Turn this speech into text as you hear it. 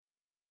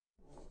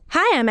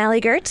Hi, I'm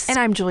Allie Gertz. And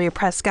I'm Julia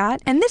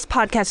Prescott. And this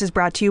podcast is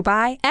brought to you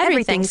by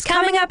Everything's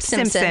Coming Up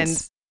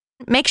Simpsons.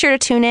 Make sure to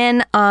tune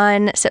in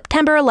on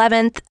September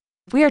 11th.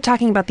 We are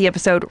talking about the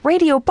episode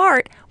Radio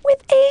Bart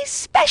with a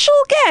special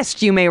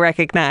guest you may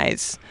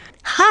recognize.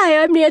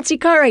 Hi, I'm Nancy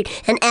Cartwright.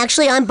 And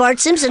actually, I'm Bart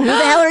Simpson. Who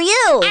the hell are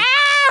you?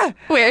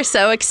 We're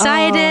so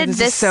excited. Oh,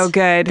 this is so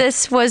good.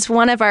 This was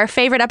one of our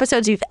favorite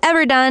episodes we've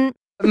ever done.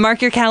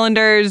 Mark your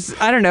calendars.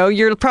 I don't know.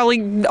 You're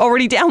probably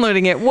already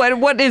downloading it.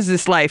 What is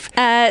this life?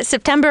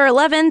 September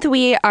 11th,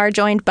 we are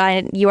joined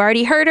by, you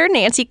already heard her,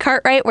 Nancy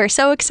Cartwright. We're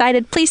so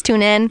excited. Please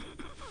tune in.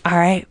 All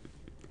right.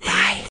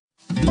 Bye.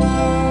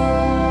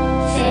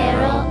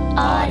 Feral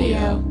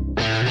Audio.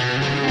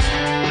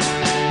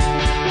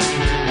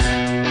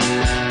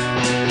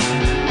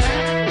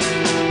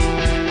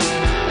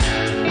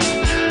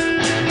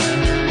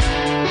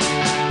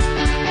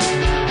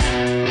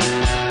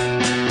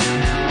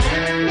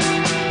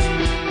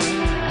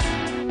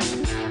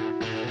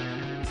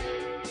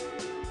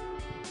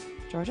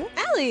 Georgia?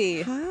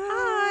 Allie!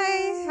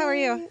 Hi! How are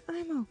you?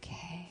 I'm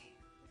okay.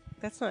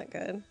 That's not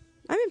good.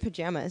 I'm in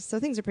pajamas, so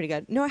things are pretty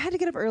good. No, I had to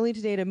get up early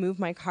today to move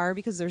my car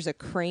because there's a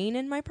crane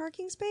in my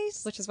parking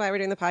space. Which is why we're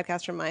doing the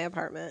podcast from my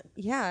apartment.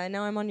 Yeah,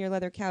 now I'm on your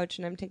leather couch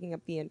and I'm taking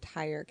up the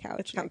entire couch.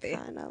 It's comfy. I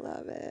kind of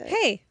love it.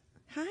 Hey!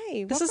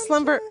 Hi. This is welcome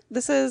Slumber... to-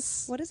 This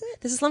is... What is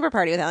it? This is Slumber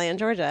Party with Allie and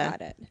Georgia.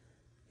 Got it.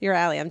 You're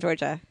Allie, I'm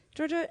Georgia.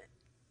 Georgia,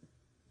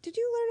 did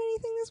you learn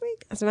anything this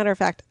week? As a matter of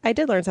fact, I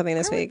did learn something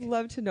this I week. would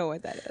love to know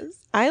what that is.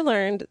 I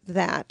learned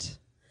that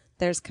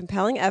there's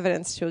compelling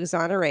evidence to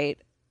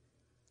exonerate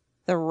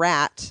the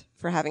rat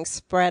for having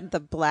spread the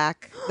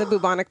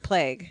bubonic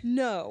plague.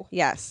 No.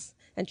 Yes.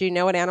 And do you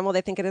know what animal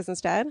they think it is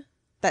instead?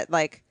 That,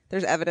 like,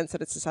 there's evidence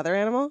that it's this other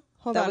animal?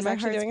 Hold that on, was my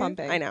actually heart's doing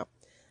pumping. it?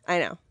 I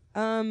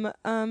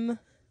know.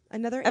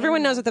 Another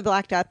Everyone knows animal. that the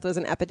Black Death was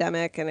an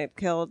epidemic and it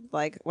killed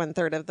like one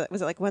third of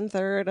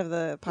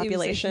the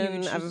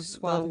population huge of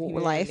swath of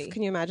life. humanity.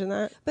 Can you imagine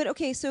that? But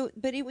okay,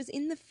 but it was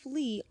in the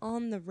flea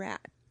on the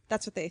rat.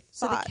 That's what they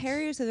So thought. the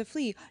carriers of the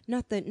flea,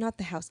 not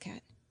the house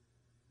cat.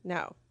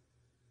 No.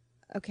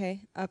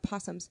 Okay,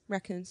 possums,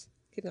 raccoons,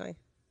 Keep going.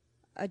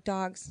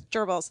 dogs,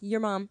 Gerbils.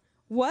 your mom.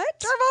 What?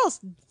 Gerbils!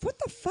 What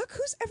the fuck?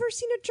 Who's ever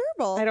seen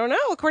a gerbil? I don't know.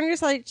 According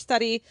to a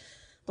study,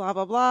 blah,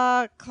 blah,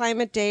 blah,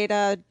 climate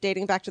data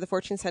dating back to the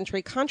 14th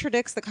century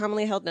contradicts the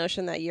commonly held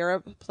notion that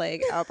Europe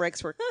plague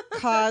outbreaks were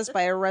caused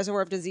by a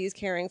reservoir of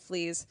disease-carrying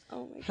fleas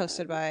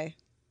hosted by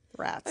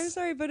rats. I'm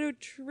sorry, but a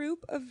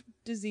troop of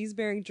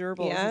disease-bearing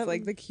gerbils Yeah. is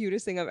like the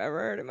cutest thing I've ever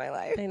heard in my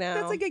life. I know.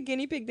 That's like a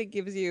guinea pig that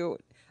gives you,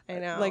 I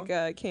know.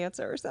 like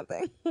cancer or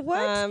something.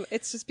 What?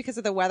 It's just because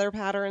of the weather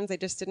patterns. They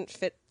just didn't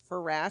fit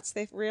for rats.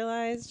 They've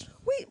realized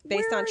Wait,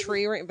 based on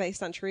tree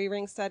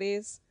ring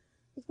studies.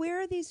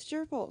 Where are these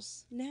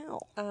gerbils now?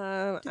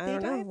 I they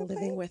don't die know. of the Living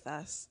plague? with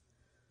us.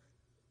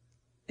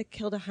 It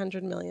killed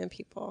 100 million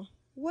people.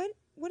 What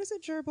is a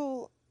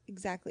gerbil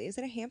exactly? Is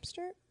it a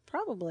hamster?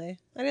 Probably.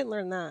 I didn't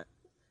learn that.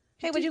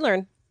 Hey, what'd you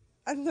learn?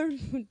 I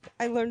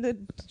learned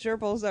that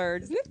gerbils are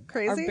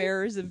crazy? are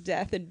bearers of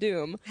death and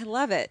doom. I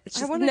love it. It's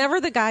I just wanna-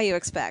 never the guy you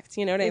expect.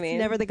 You know what I It's mean?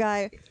 never the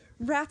guy.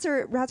 Rats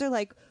are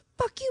like,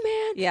 fuck you,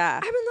 man. Yeah.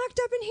 I've been locked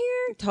up in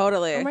here.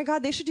 Totally. Oh my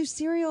god, they should do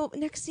Serial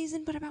next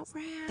season, but about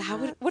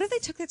rats. What if they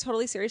took that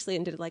totally seriously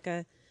and did like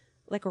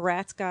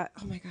rats got?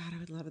 Oh my god, I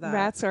would love that.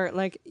 Rats are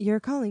like, you're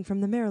calling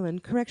from the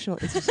Maryland Correctional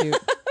Institute.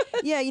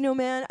 Yeah, you know,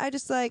 man,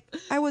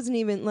 I wasn't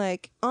even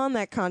like on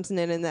that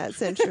continent in that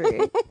century.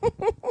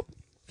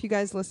 If you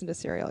guys listen to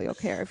Serial, you'll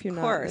care. If you're Of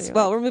not, course. then you're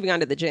Well, like, we're moving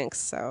on to the Jinx.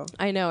 So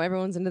I know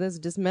everyone's into this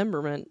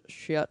dismemberment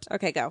shit.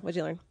 okay, go. What'd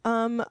you learn?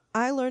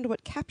 I learned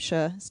what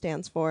CAPTCHA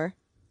stands for.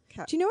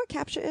 Do you know what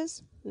CAPTCHA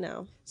is?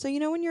 No. So you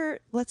know when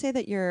let's say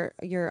that you're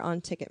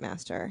on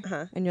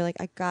Ticketmaster and you're like,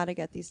 I gotta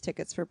get these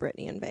tickets for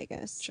Britney in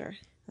Vegas. Sure.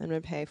 I'm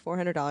gonna pay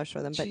 $400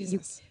 for them, but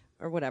Jesus.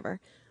 or whatever.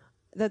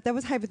 That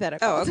was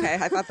hypothetical. Oh, okay.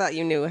 I thought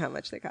you knew how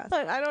much they cost.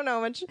 I don't know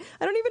how much.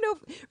 I don't even know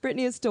if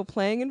Britney is still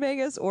playing in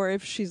Vegas or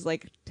if she's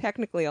like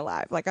technically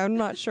alive. Like I'm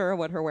not sure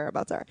what her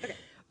whereabouts are. Okay.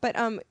 But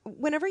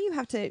whenever you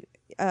have to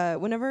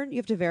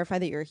verify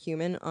that you're a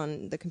human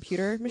on the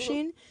computer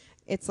machine,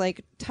 it's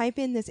like type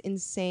in this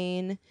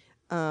insane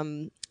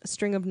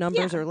string of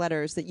numbers or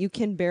letters that you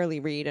can barely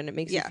read, and it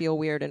makes you feel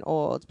weird and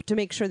old to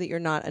make sure that you're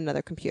not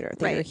another computer,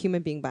 that you're a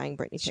human being buying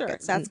Britney Sure.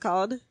 tickets. That's And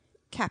called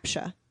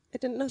CAPTCHA. I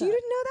didn't know that. You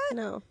didn't know that?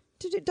 No.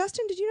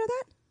 Dustin, did you know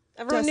that?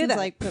 Everyone knew Dustin's that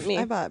like, but me.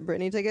 I bought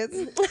Britney tickets.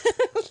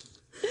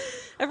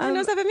 Everyone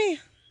knows that but me.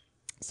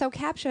 So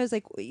CAPTCHA is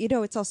like,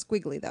 it's all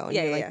squiggly though. And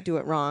Yeah, you yeah, like yeah. do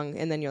it wrong.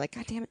 And then you're like,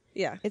 God damn it.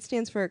 Yeah. It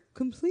stands for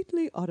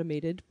Completely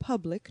Automated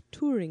Public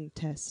Turing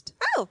Test.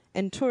 Oh.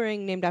 And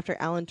Turing named after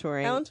Alan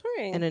Turing. Alan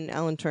Turing. And an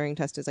Alan Turing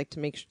test is like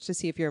to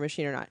see if you're a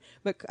machine or not.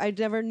 But I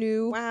never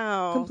knew.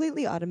 Wow.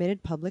 Completely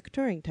Automated Public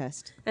Turing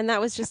Test. And that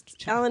was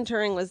just Alan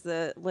Turing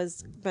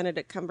was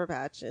Benedict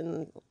Cumberbatch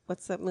in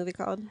what's that movie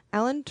called?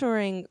 Alan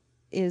Turing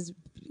is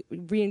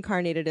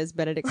reincarnated as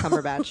Benedict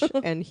Cumberbatch,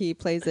 and he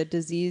plays a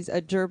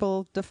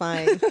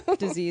gerbil-defying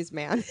disease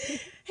man.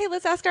 Hey,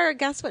 let's ask our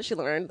guest what she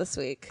learned this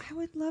week. I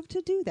would love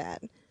to do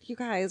that. You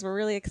guys, we're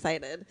really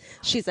excited.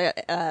 She's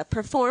a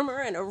performer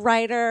and a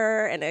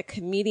writer and a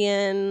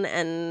comedian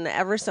and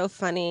ever so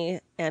funny.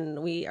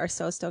 And we are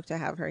so stoked to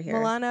have her here.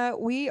 Milana,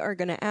 we are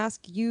going to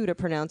ask you to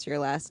pronounce your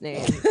last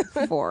name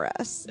for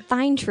us.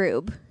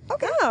 Feintrub.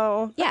 Okay.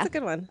 Oh, Yeah. that's a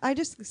good one. I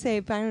just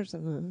say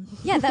fine.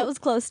 Yeah, that was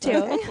close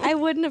too. I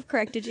wouldn't have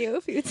corrected you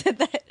if you had said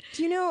that.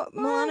 Do you know,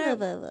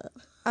 Milana,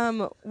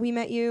 we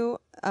met you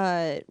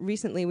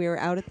recently. We were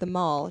out at the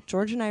mall.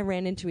 George and I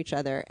ran into each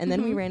other, and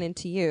then we ran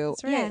into you.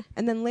 That's right. Yeah.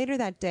 And then later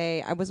that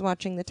day, I was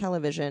watching the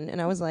television,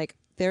 and I was like,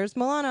 there's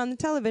Milana on the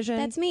television.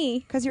 That's me.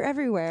 Because you're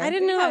everywhere. I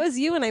didn't know that was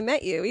you when I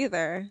met you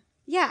either.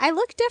 Yeah, I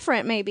look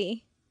different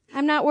maybe.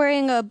 I'm not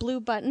wearing a blue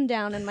button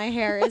down and my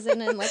hair isn't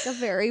in like a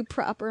very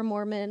proper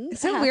Mormon.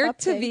 Is it half weird up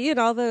to thing. be in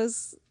all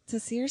those, to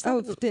see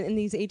yourself? Oh, in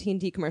these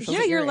AT&T commercials.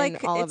 Yeah, that you're in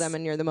like, all of it's- them,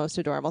 and you're the most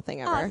adorable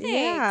thing ever. Aw, thanks.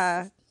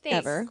 Yeah. Thanks.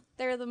 Ever.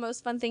 They're the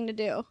most fun thing to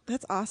do.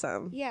 That's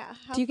awesome. Yeah.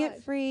 how Do you fun.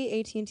 get free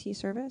AT&T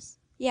service?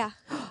 Yeah.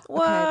 Okay,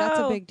 that's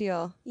a Whoa. big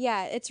deal.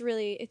 Yeah, it's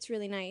really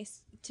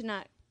nice to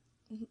not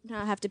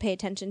have to pay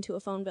attention to a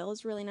phone bill.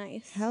 Is really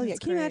nice. Hell yeah. That's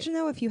Can you great. imagine,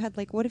 though, if you had,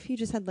 like, what if you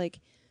just had, like,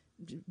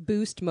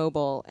 Boost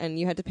Mobile and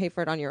you had to pay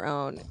for it on your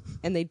own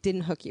and they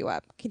didn't hook you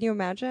up? Can you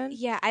imagine?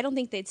 Yeah, I don't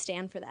think they'd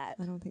stand for that.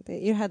 I don't think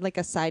you had, like,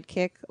 a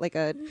sidekick, like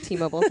a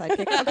T-Mobile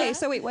sidekick. Okay,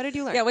 so wait, what did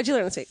you learn? Yeah, what'd you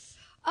learn this week?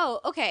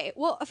 Oh, okay.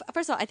 Well,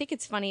 first of all, I think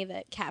it's funny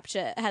that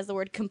CAPTCHA has the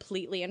word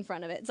completely in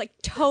front of it. It's like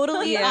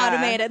totally Yeah.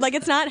 automated. Like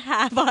it's not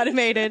half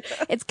automated.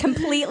 It's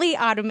completely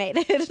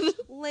automated.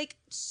 Like,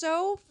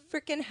 so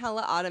freaking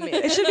hella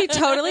automated. It should be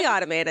totally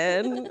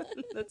automated.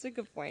 That's a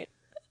good point.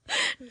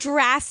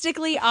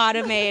 Drastically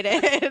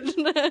automated.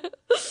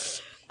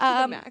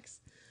 Max.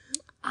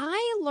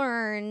 I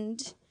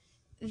learned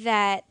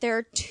that there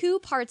are two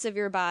parts of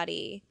your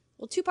body.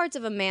 Well, two parts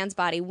of a man's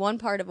body, one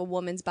part of a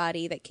woman's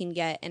body that can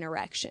get an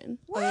erection.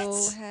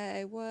 Oh,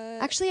 hey, what?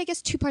 Actually, I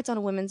guess two parts on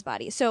a woman's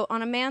body. So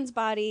on a man's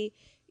body,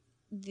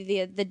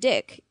 the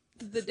dick,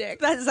 The dick.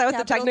 Is that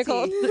what the Capital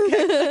technical?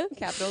 T.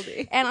 Capital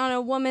D. and on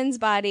a woman's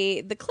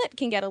body, the clit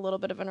can get a little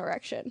bit of an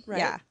erection. Right.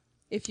 Yeah.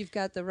 If you've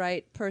got the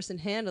right person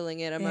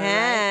handling it, am I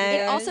Yeah.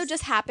 right? It also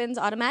just happens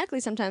automatically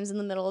sometimes in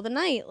the middle of the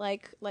night,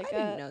 like I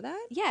didn't know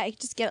that. Yeah, you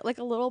just get like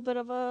a little bit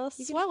of a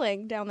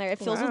swelling down there. It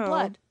fills with Wow.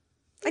 blood.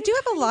 I do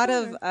have a lot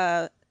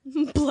of.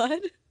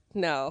 Blood.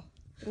 No,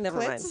 never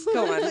mind. Clits?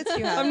 Go How many on. clits do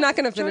you have? I'm not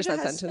going to finish Georgia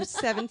that has sentence.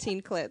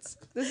 17 clits.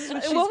 This is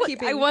what she's Well,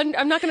 keeping.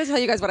 I'm not going to tell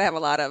you guys what I have a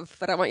lot of,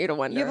 but I want you to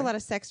wonder. You have a lot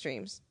of sex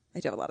dreams.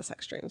 I do have a lot of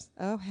sex dreams.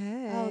 Oh,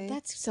 hey. Oh,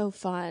 that's so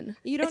fun.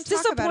 You don't It's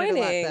talk about it a lot,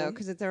 disappointing. though,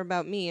 because they're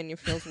about me and it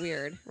feels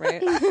weird,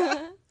 right?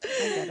 I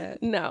get it.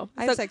 No,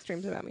 I have sex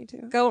dreams about me,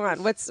 too. Go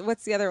on. What's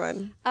the other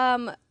one?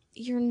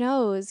 Your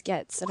nose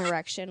gets an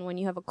erection when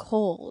you have a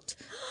cold.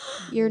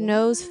 Your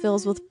nose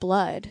fills with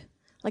blood.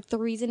 Like the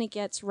reason it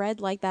gets red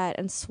like that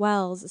and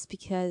swells is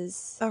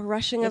because A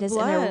rushing it of is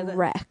blood. an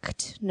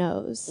erect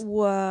nose.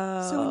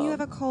 Whoa. So when you have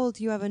a cold,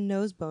 you have a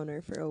nose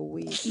boner for a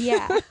week.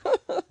 Yeah.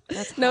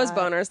 That's nose hot.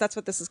 boners. That's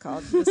what this is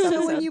called. This So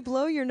episode. when you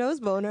blow your nose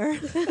boner,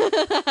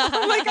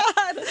 oh my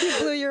god. you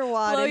blew your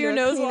wad Blow into your a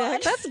nose Kleenex.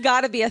 wad. That's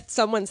got to be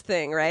someone's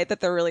thing, right?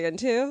 That they're really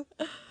into.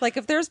 Like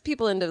if there's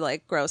people into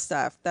like gross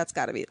stuff, that's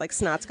got to be like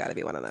snot's got to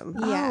be one of them.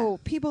 Yeah. Oh,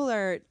 people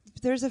are.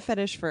 There's a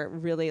fetish for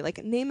really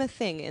like name a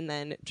thing and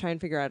then try and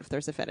figure out if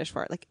there's a fetish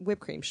for it. Like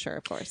whipped cream, sure,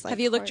 of course. Like, Have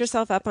you looked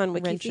yourself up on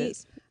WikiFeet?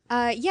 wrenches?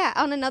 Yeah,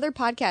 on another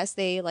podcast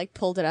they like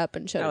pulled it up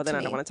and showed Oh, it then to I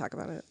me. don't want to talk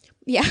about it.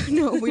 Yeah,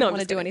 no, we No, don't I'm want to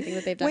just do kidding. anything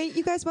that they've done. Wait,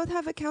 you guys both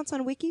have accounts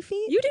on WikiFeet?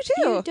 You do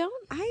too. You don't?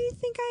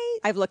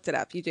 I've looked it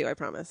up. You do, I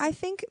promise. I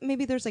think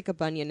maybe there's like a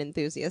bunion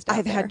enthusiast. Out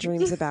I've there. had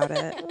dreams about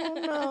it. Oh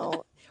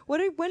no!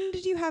 When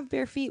did you have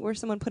bare feet? Where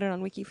someone put it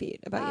on WikiFeet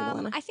about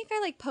you, Milana? I think I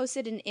like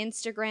posted an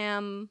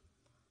Instagram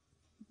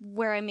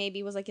where I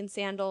maybe was like in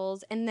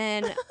sandals, and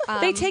then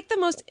They take the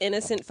most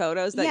innocent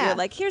photos that Yeah. you're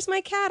like, here's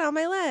my cat on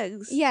my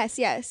legs.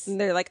 yes.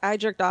 And they're like, I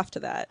jerked off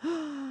to that.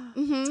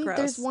 It's gross.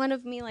 There's one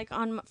of me like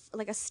on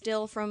like a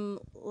still from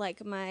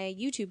like my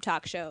YouTube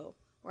talk show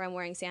where I'm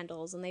wearing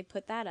sandals, and they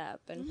put that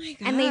up, and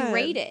and they God.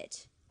 rate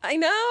it. I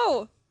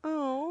know.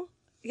 Oh,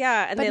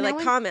 Yeah, and But they like now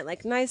I'm- comment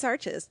like nice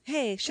arches.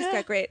 Hey, she's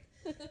got great.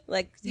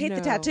 Like hate the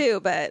No. tattoo,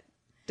 but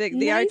dig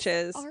the Nice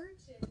arches.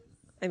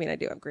 I mean, I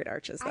do have great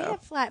arches I though.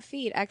 have flat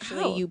feet,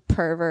 actually. Oh. You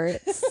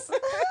perverts.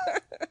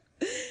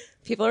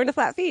 People are into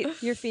flat feet.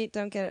 your feet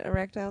don't get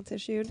erectile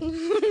tissued.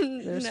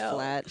 They're just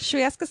flat. Should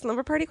we ask a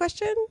slumber party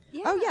question?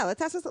 Oh yeah,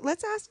 let's ask. What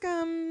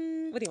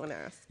do you want to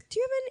ask? Do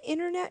you have an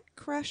internet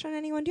crush on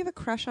anyone? Do you have a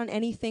crush on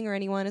anything or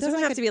anyone? It Is there,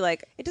 doesn't like, have to be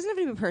like It doesn't have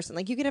to be a person.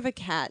 Like you could have a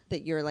cat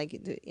that you're like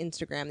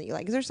Instagram that you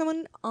like. Is there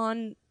someone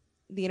on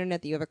the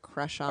internet that you have a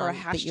crush on, or a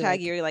that hashtag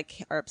you you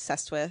like are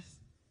obsessed with.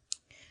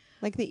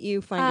 like that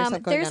you find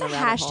yourself going There's a down a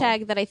rabbit hole?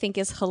 hashtag that I think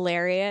is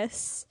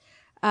hilarious.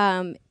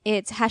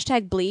 It's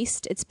hashtag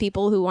bleast. It's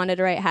people who wanted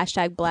to write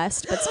hashtag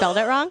blessed but spelled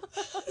it wrong.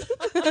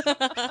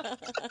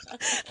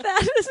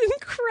 That is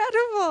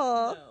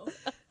incredible.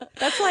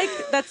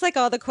 That's like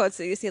all the quotes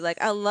that you see.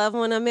 Like, I love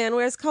when a man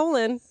wears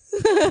colon.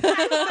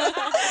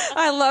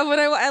 I love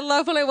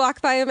when I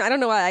walk by him. I don't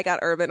know why I got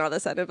urban all of a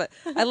sudden, but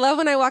I love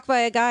when I walk by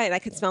a guy and I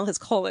can smell his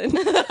colon.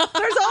 There's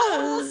a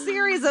whole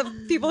series of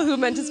people who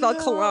meant to spell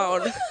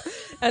cologne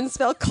and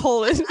spell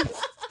colon, which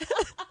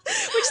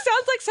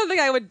sounds like something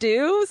I would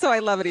do. So I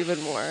love it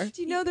even more.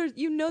 Do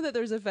you know that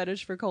there's a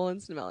fetish for colon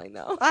smelling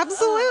though?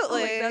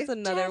 Absolutely. Like, that's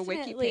another wiki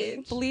Definitely.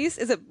 page. Bleast?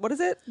 What is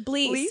it?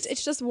 Bleast.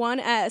 It's just one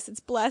S. It's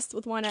blessed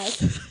with one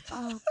S.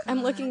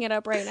 I'm looking it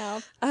up right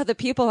now. The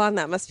people on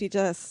that must be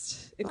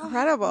just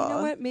incredible. You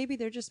know what? Maybe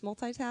they're just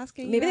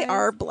multitasking. Maybe they guys.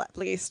 are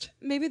bleast.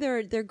 Maybe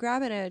they're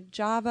grabbing a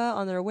Java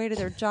on their way to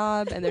their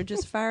job and they're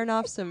just firing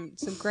off some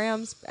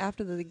grams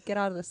after they get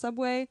out of the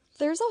subway.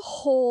 There's a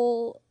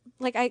whole,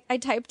 like, I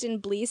typed in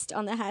Bleast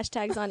on the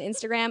hashtags on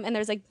Instagram, and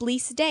there's like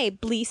Bleast Day,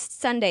 Bleast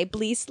Sunday,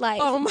 Bleast Life,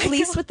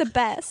 Bleast with the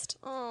best,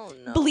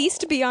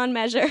 Bleast beyond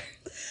measure.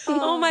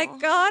 Oh my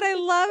God, I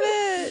love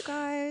it.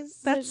 Guys,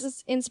 That's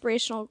this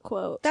inspirational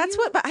quote. That's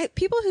what, but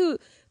people who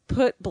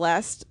put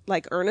blessed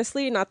like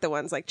earnestly, not the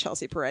ones like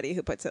Chelsea Peretti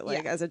who puts it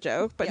like as a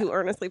joke, but who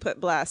earnestly put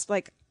blessed,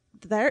 like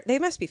they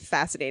must be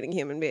fascinating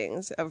human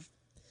beings.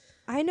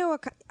 I know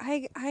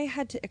I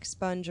had to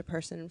expunge a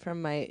person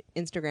from my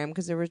Instagram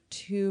because there were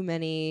too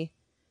many.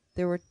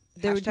 There'd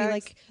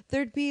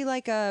be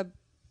like a.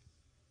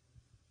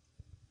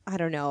 I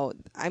don't know.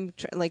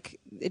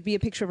 It'd be a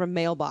picture of a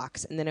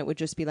mailbox, and then it would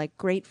just be like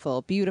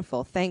grateful,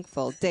 beautiful,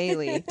 thankful,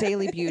 daily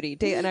beauty,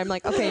 and I'm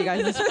like, okay, you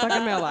guys, this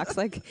fucking mailbox,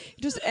 like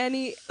just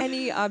any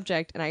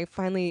object. And I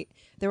finally,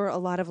 there were a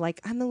lot of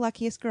like, I'm the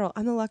luckiest girl,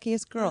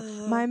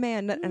 my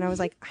man, and I was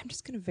like, I'm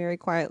just gonna very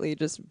quietly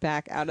just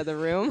back out of the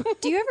room.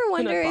 Do you ever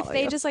wonder if follow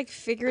they you. just like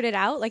figured it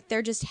out? Like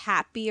they're just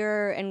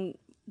happier and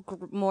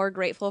more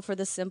grateful for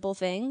the simple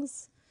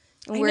things.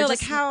 And I we're know,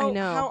 just-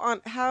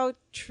 like how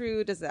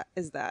true is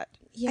that?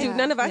 Yeah. And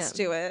none of us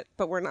do it,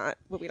 but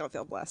we don't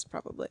feel blessed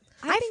probably.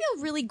 I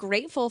feel really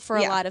grateful for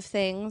Yeah. a lot of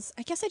things.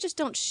 I guess I just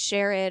don't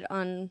share it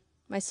on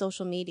my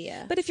social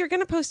media But if you're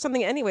going to post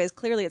something anyways,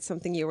 clearly it's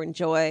something you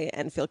enjoy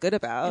and feel good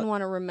about. and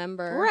want to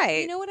remember.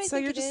 Right. You know what I So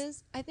think you're it just-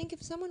 is? I think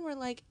if someone were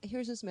like,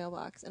 here's this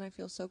mailbox and I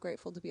feel so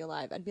grateful to be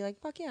alive, I'd be like,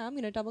 fuck yeah, I'm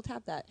going to double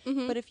tap that.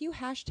 But if you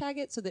hashtag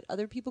it so that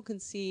other people can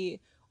see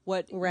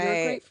what Right.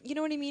 you're grateful, you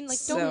know what I mean? Like,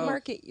 So- don't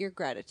market your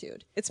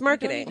gratitude. It's You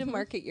marketing. don't need to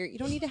market you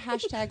don't need to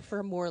hashtag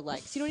for more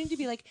likes. You don't need to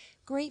be like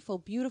grateful,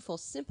 beautiful,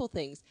 simple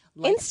things.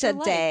 Likes for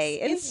Insta day,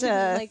 likes.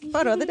 Insta like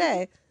photo of the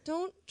day.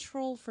 Don't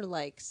troll for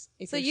likes.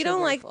 If So you're you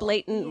don't like grateful.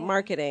 blatant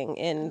marketing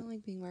I don't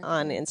like being marketed.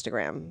 on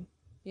Instagram.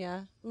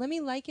 Yeah. Let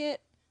me like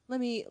it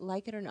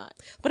or not.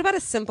 What about a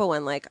simple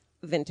one like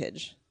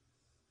vintage?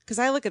 Because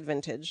I look at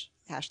vintage,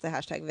 the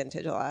hashtag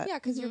vintage a lot. Yeah,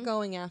 because you're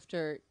going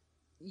after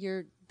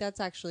that's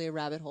actually a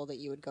rabbit hole that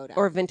you would go down.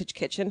 Or vintage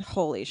kitchen.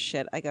 Holy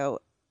shit, I go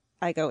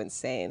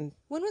insane.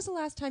 When was the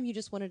last time you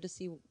just wanted to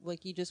see,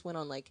 like, you just went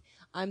on, like,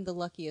 I'm the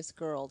luckiest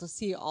girl to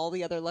see all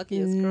the other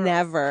luckiest girls?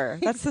 Never.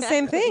 That's the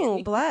same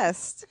thing.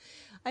 Blessed.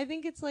 I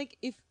think it's like,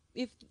 if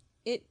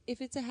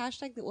it's a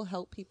hashtag that will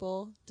help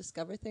people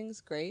discover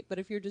things, great. But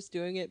if you're just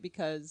doing it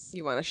because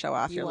You want to show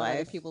off you your want other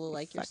life. people to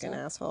like your Fucking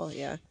stuff. asshole.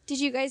 Yeah. Did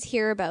you guys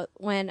hear about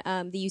when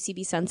the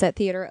UCB Sunset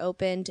Theater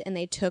opened and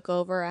they took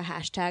over a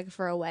hashtag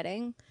for a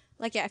wedding?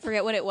 Like, yeah, I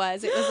forget what it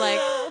was.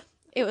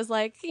 It was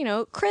like, you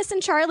know, Chris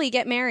and Charlie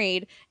get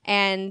married,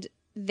 and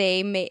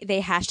they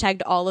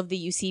hashtagged all of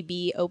the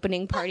UCB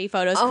opening party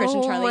photos. Chris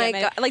and Charlie get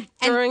married. Like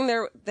during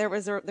their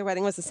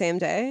wedding was the same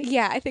day.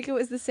 Yeah, I think it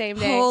was the same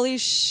day. Holy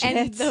shit.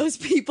 And those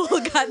people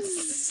got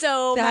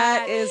so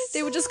That mad. is-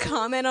 They would just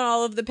comment on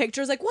all of the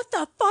pictures, like, "What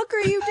the fuck are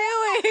you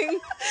doing?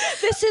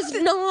 This is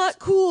not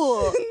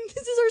cool.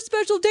 This is our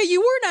special day. You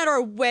weren't at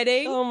our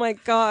wedding." Oh my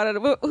god.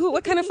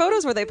 What kind of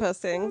photos were they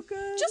posting?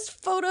 Just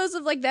photos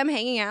of like them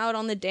hanging out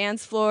on the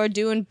dance floor,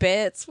 doing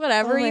bits,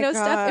 whatever, Oh my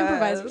stuff God.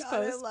 improvisers God,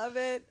 I post. love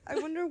it. I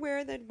wonder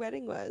where that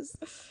wedding was.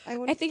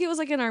 I think it was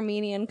like an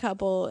Armenian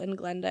couple in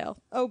Glendale.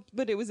 Oh,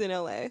 but it was in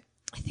LA.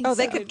 I think Oh, so.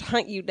 they could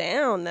hunt you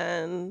down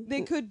then.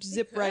 They could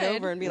zip right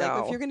over and be like,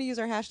 No. if you're going to use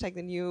our hashtag,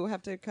 then you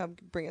have to come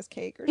bring us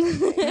cake or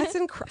something. That's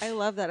I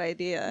love that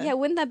idea. Yeah,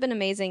 wouldn't that have been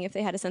amazing if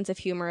they had a sense of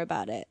humor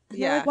about it? And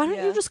they're Yeah. like, why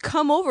don't you just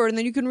come over and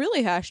then you can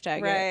really hashtag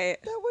it? Right.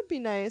 That would be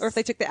nice. Or if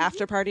they took the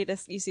after party to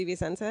UCB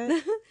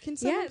Sunset. Can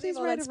someone Yeah, please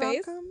all write that a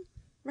space. rom-com?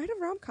 Write a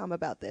rom-com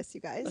about this, you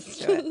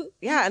guys.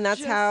 Yeah, and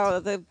that's how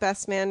the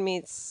best man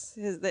meets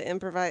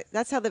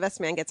that's how the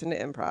best man gets into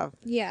improv.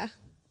 Yeah.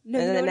 No,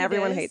 And you know then what it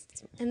everyone is?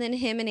 hates. And then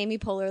him and Amy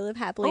Poehler live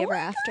happily ever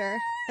after.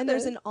 And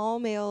there's an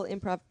all-male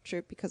improv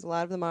troupe because a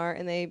lot of them are,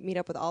 and they meet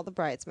up with all the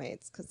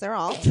bridesmaids because they're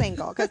all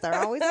single because they're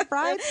always a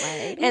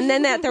bridesmaid. And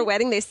then at their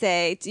wedding, they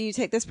say, "Do you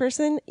take this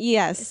person?"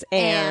 Yes,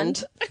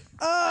 and.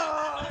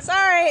 Oh,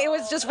 sorry, it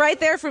was just right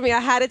there for me. I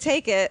had to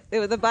take it. It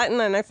was a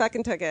button, and I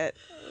fucking took it.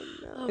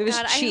 It was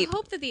God, cheap. I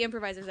hope that the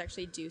improvisers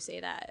actually do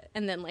say that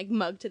and then like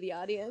mug to the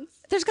audience.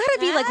 There's got to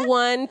be like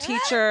one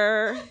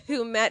teacher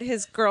who met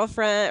his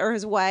girlfriend or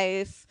his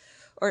wife,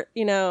 or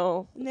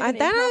now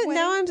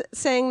I'm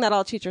saying that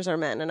all teachers are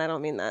men, and I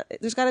don't mean that.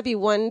 There's got to be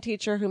one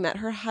teacher who met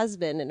her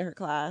husband in her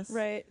class,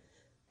 Right.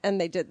 and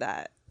they did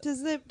that.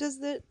 Does the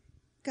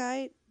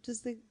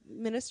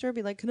minister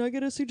be like, "Can I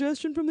get a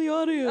suggestion from the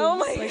audience?" Oh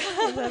my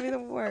God, that'd be the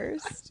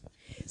worst.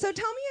 So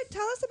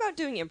tell us about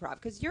doing improv,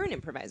 because you're an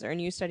improviser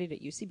and you studied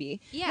at UCB.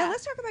 Yeah. Now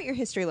let's talk about your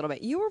history a little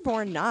bit. You were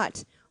born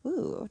not.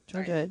 Ooh,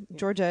 Georgia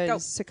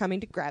is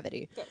succumbing to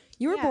gravity.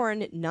 You were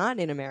born not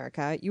in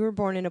America. You were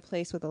born in a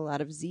place with a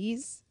lot of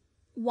Z's.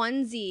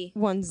 Onesie.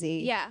 One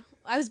Z. Yeah.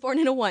 I was born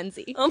in a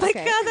onesie. Oh my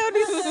Okay. God, that would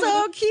be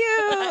so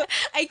cute.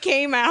 I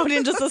came out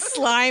in just a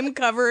slime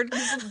covered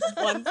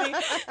onesie.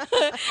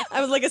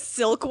 I was like a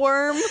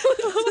silkworm.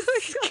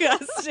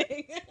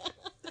 Disgusting.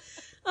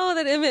 Oh,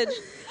 that image.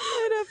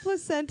 In a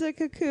placenta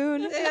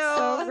cocoon.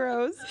 So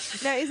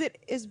gross. Now, is it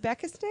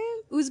Uzbekistan?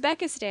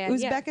 Uzbekistan.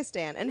 Yeah.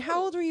 Uzbekistan. And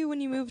how old were you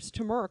when you moved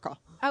to Morocco?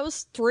 I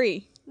was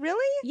 3.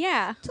 Really?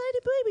 Yeah. Tiny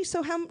baby.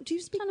 So how do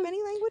you speak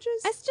many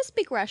languages? I just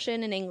speak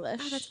Russian and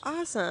English. That's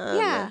awesome.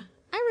 Yeah.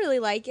 I really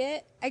like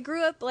it. I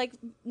grew up like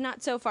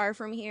not so far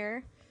from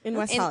here. In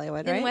West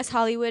Hollywood, right? In West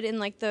Hollywood, in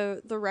like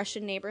the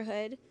Russian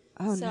neighborhood.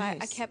 Oh, so nice.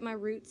 I kept my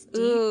roots deep.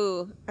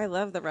 Ooh, I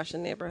love the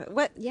Russian neighborhood.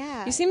 What?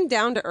 Yeah. You seem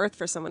down to earth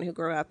for someone who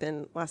grew up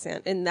in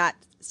in that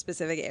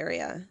specific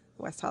area,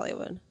 West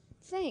Hollywood.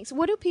 Thanks.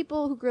 What do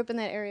people who grew up in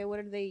that area?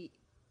 What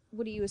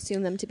do you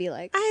assume them to be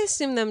like? I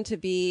assume them to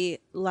be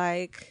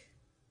like,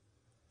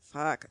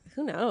 fuck,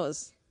 who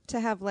knows? To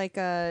have like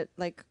a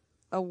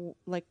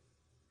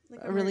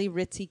really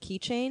ritzy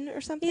keychain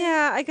or something?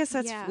 Yeah, I guess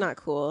that's Yeah. not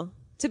cool.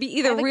 To be I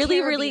either have a really,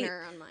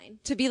 carabiner on mine.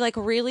 to be like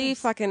really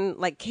fucking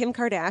like Kim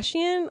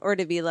Kardashian, or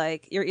to be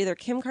like you're either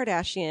Kim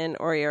Kardashian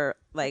or you're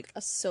like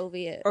A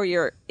Soviet. or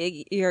you're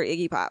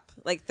Iggy Pop.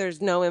 Like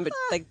there's no in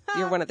like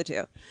you're one of the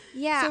two.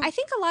 Yeah, I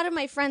think a lot of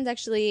my friends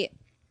actually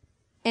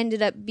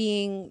ended up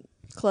being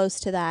close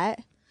to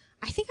that.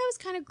 I think I was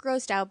kind of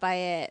grossed out by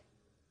it.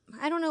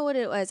 I don't know what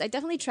it was. I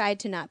definitely tried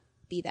to not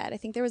be that. I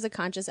think there was a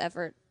conscious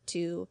effort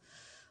to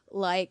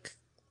like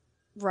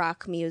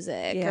rock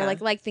music Yeah. or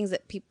like things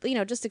that people,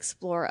 just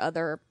explore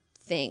other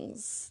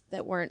things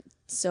that weren't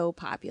so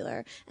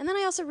popular. And then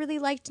I also really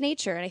liked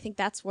nature, and I think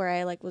that's where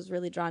I was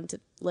really drawn to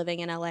living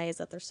in LA, is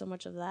that there's so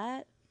much of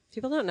that.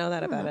 People don't know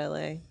that about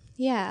LA.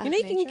 Yeah. You know,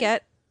 you can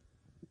get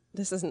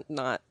this isn't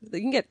not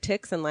you can get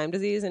ticks and Lyme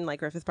disease in like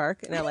Griffith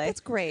Park in LA. That's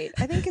great.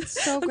 I think it's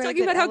so great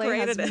talking that about how LA great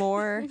has it is.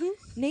 more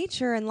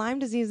nature and Lyme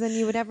disease than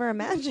you would ever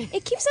imagine.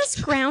 It keeps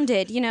us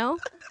grounded, When we're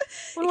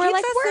keeps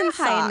like, us we're in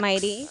high and socks.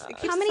 mighty.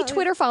 keeps How many us-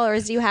 Twitter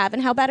followers do you have,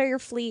 and how bad are your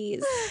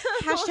fleas?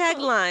 Hashtag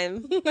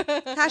Lyme.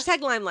 Hashtag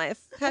Lyme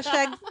life.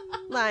 Hashtag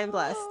Lyme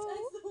blessed.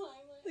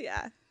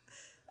 Yeah.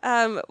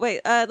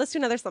 Wait, let's do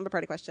another slumber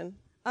party question.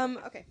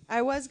 Okay.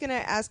 I was gonna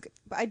ask,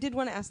 but I did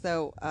want to ask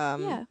though,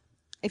 Yeah.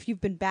 if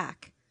you've been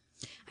back.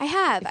 I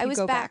have. I you was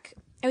go back.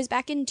 I was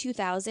back in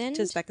 2000.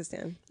 To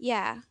Uzbekistan.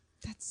 Yeah.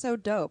 That's so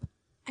dope.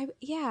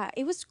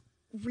 It was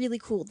really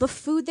cool. The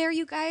food there,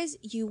 you guys,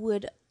 you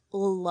would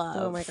love.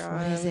 Oh my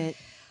god. What is it?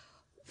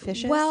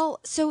 Fishes? Well,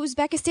 so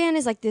Uzbekistan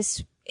is like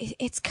this.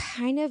 It's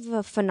kind of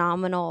a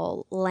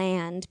phenomenal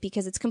land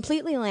because it's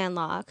completely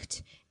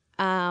landlocked.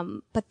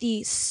 But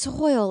the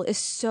soil is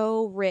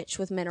so rich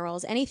with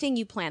minerals. Anything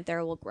you plant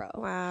there will grow.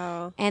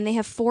 Wow. And they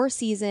have 4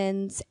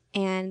 seasons,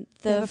 and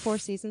they the have 4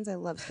 seasons. I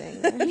love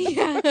staying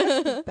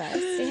there. Best.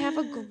 they have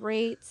a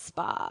great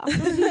spa.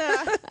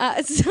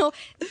 So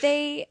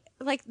they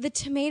like the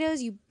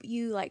tomatoes.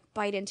 You like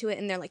bite into it,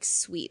 and they're like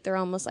sweet. They're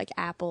almost like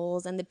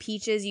apples. And the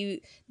peaches,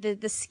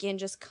 the skin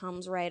just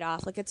comes right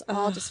off. Like it's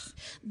all just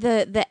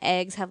the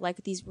eggs have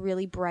like these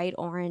really bright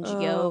orange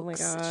yolks. my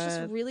It's just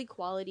God. really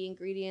quality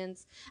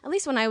ingredients. At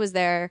least when I was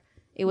there,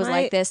 it was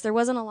My- like this. There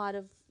wasn't a lot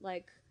of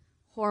like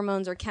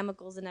hormones or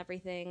chemicals and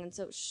everything, and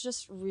so it's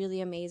just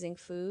really amazing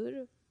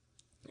food.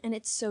 And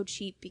it's so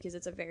cheap because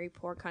it's a very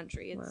poor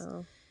country. It's,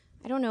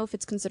 I don't know if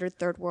it's considered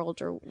third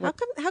world or what.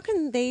 How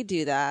can they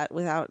do that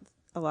without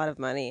a lot of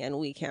money and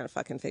we can't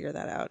fucking figure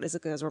that out? Is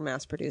it because we're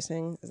mass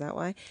producing? Is that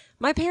why?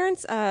 My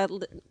parents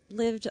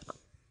lived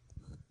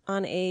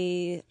on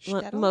a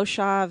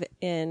moshav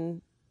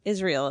in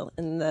Israel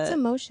in the It's a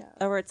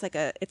moshav. or it's like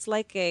a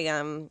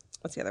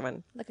what's the other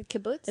one? Like a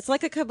kibbutz? It's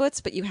like a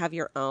kibbutz, but you have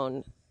your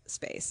own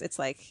space. It's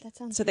like That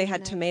sounds so they really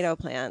had nice. tomato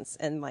plants,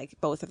 and like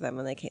both of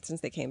them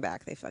since they came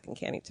back, they fucking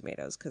can't eat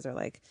tomatoes because they're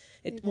like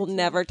it will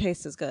never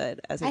taste as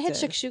good as it I had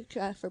did.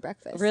 shakshuka for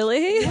breakfast.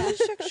 Really?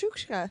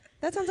 Shakshuka.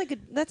 That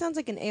sounds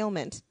like an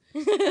ailment.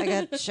 I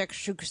got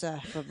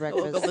shakshuka for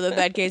breakfast. With a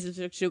bad case of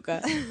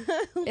shakshuka.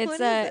 It's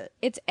is it?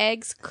 it's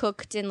eggs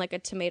cooked in like a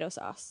tomato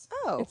sauce.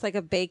 Oh, It's like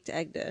a baked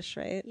egg dish,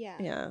 right? Yeah.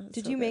 Yeah.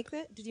 did so you good. make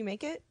that? Did you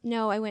make it?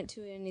 No, I went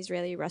to an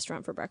Israeli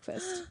restaurant for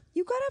breakfast.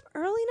 You got up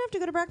early enough to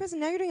go to breakfast,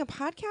 and now you're doing a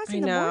podcast I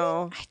in the morning.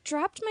 know. I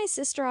dropped my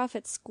sister off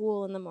at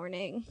school in the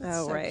morning.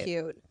 Oh, So right.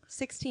 cute.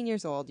 16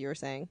 years old. You were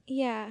saying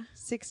Yeah.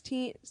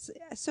 16.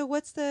 So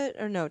what's the?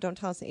 Or no, don't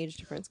tell us the age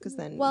difference because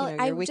then Well,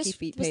 your I wiki just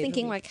feet was page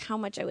thinking will be- like how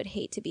much I would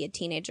hate to be a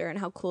teenager and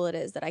how cool it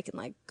is that I can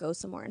like go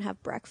somewhere and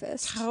have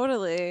breakfast.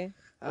 Totally.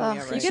 Ugh,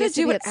 You she gotta has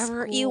to do be at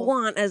whatever you school.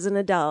 want as an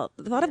adult.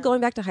 The thought of going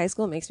back to high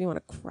school makes me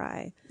want to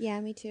cry. Yeah,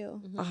 me too.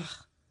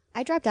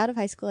 I dropped out of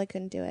high school. I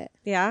couldn't do it.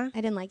 Yeah,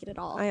 I didn't like it at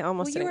all. I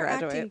almost Well, you didn't were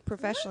graduate. acting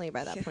professionally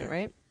by that point,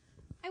 right?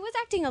 I was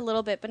acting a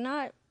little bit, but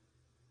not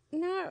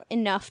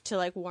enough to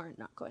like warrant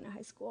not going to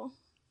high school.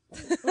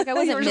 Like I You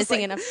wasn't were just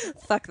missing like, enough.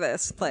 Fuck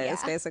this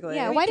place, basically.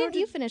 Yeah. Why didn't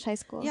you finish high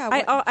school? Yeah.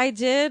 I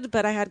did,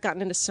 but I had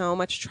gotten into so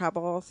much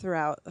trouble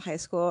throughout high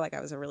school. Like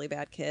I was a really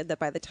bad kid that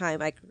by the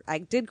time I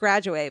did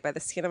graduate by the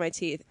skin of my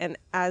teeth, and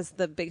as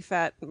the big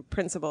fat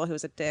principal who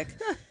was a dick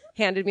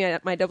handed me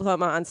my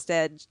diploma on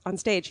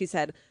stage, he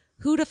said,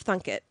 "Who'd have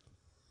thunk it?"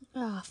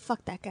 Oh,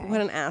 fuck that guy.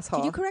 What an asshole.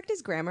 Did you correct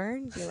his grammar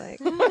and be like,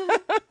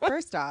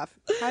 first off,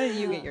 how did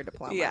you get your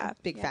diploma? Yeah.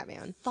 Big fat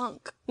man.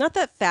 Thunk. Not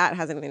that fat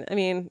has anything. I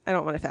mean, I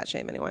don't want to fat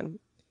shame anyone.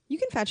 You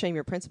can fat shame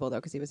your principal though,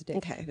 because he was a dick.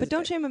 Okay, he was but a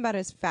don't dick. shame him about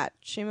his fat.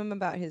 Shame him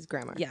about his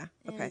grammar. Yeah.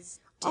 Okay. His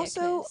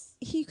Also, dickness.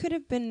 he could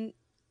have been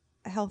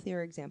a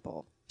healthier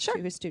example Sure.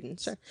 to his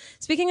students. Sure.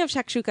 Speaking of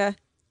shakshuka,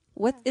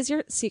 what is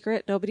your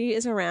secret? Nobody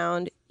is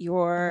around.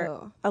 You're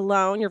Oh.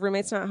 alone. Your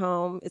roommate's not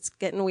home. It's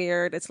getting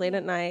weird. It's late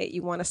at night.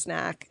 You want a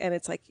snack, and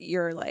it's like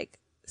your like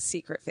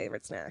secret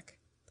favorite snack.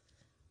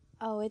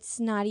 Oh, it's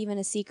not even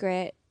a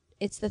secret.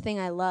 It's the thing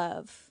I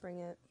love. Bring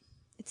it.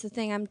 It's the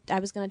thing I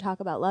was going to talk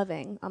about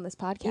loving on this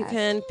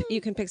podcast. You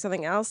can pick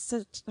something else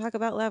to talk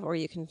about love, or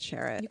you can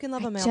share it. You can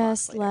love a I mailbox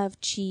just later. love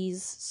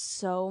cheese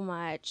so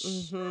much.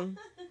 Mm-hmm.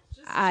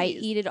 I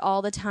eat it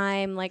all the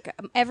time. Like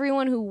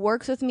everyone who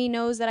works with me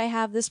knows that I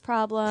have this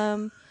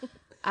problem.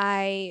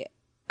 I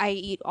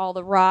eat all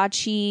the raw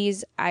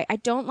cheese. I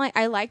don't like.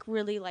 I like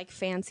really like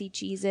fancy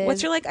cheeses.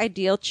 What's your like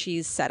ideal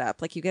cheese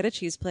setup? Like you get a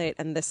cheese plate,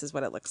 and this is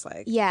what it looks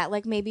like. Yeah,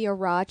 like maybe a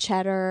raw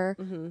cheddar,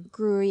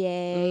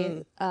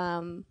 Gruyere.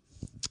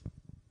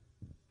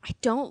 I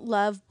don't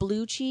love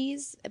blue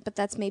cheese, but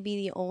that's maybe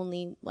the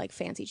only like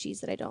fancy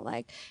cheese that I don't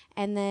like.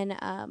 And then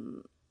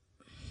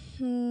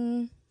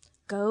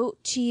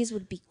goat cheese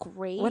would be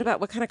great.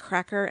 What kind of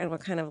cracker and what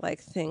kind of like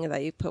thing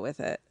that you put with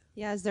it?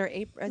 Yeah, is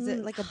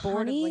it like a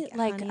board honey, of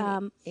like like,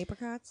 honey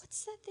apricots?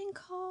 What's that thing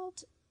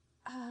called?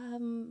 I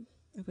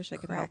wish I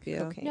could Crack help you.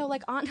 cocaine. No,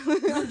 like on.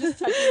 I'm just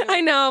touching you.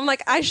 I know. I'm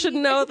like, I should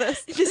know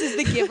this. This is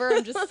the giver.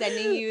 I'm just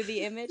sending you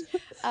the image.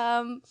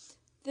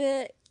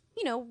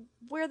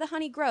 Where the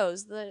honey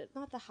grows,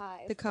 not the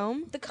hive. The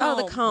comb? The comb.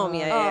 Oh, the comb.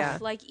 Yeah, yeah, yeah.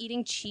 Like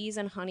eating cheese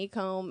and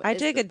honeycomb. I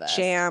is dig the a best.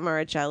 jam or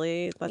a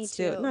jelly. Let's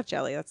do it. too. Not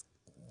jelly. That's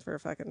for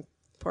fucking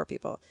poor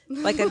people.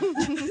 Like a.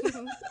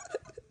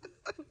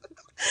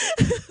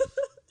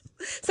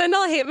 Send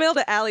all hate mail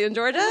to Allie in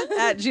Georgia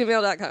at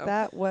gmail.com.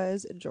 That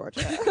was Georgia.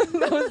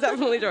 That was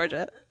definitely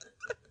Georgia.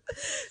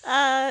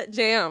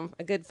 Jam.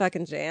 A good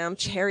fucking jam.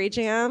 Cherry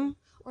jam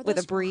Or with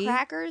those a brie.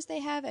 crackers they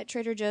have at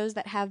Trader Joe's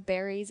that have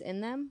berries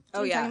in them. Do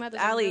Oh, you know what I'm yeah. talking about?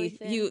 Those are Allie,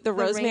 really thin. the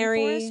rosemary.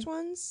 rainforest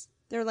ones?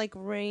 They're like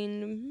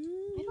rain.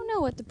 I don't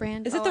know what the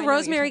brand Is it Oh, the I know what you're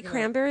rosemary talking about.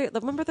 cranberry?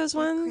 Remember those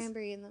ones?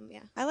 cranberry in them?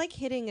 Yeah. I like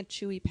hitting a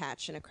chewy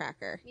patch in a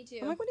cracker. Me too.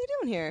 I'm like, what are you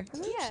doing here? I'm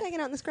like, Yeah. just hanging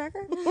out in this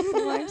cracker.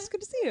 I'm like, it's good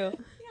to see you.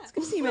 It's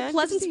good to see you, man.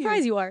 Pleasant Good to see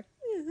surprise you are.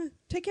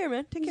 Take care,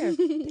 man. Take care.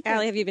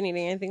 Allie, have you been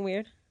eating anything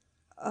weird?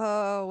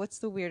 Oh, what's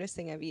the weirdest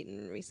thing I've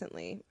eaten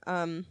recently?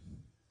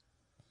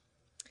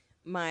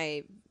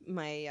 My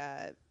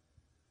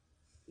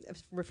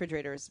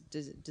refrigerator is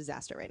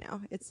disaster right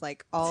now. It's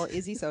like all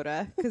Izzy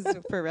soda because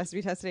for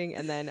recipe testing,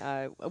 and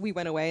then we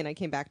went away and I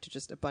came back to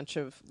just a bunch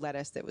of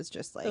lettuce that was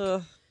just like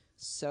Ugh.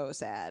 so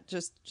sad.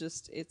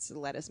 Just it's a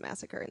lettuce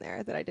massacre in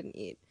there that I didn't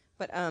eat.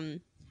 But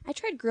I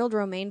tried grilled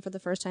romaine for the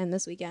first time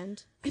this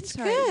weekend. It's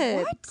sorry, good.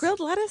 what? Grilled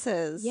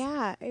lettuces.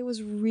 Yeah, it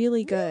was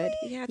really good.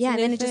 Yeah, it's Yeah, a and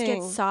new then it just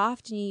thing. gets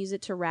soft, and you use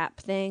it to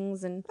wrap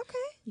things and okay,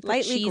 you put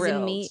Lightly cheese grilled.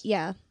 and meat.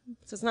 Yeah,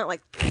 So it's not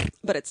like,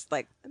 but it's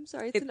like, I'm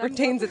sorry. it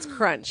retains its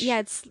crunch. yeah,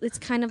 it's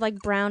kind of like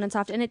brown and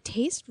soft, and it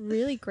tastes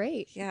really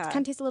great. Yeah. It kind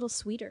of tastes a little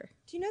sweeter.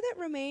 Do you know that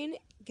romaine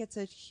gets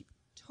a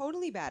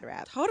totally bad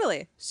rap?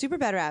 Totally. Super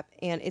bad rap,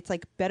 and it's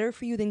like better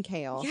for you than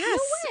kale. Yes.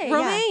 way.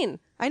 Romaine.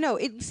 I know.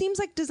 It seems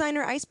like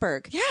designer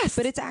iceberg. Yes.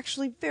 But it's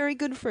actually very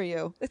good for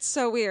you. It's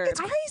so weird. It's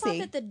I crazy. thought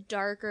that the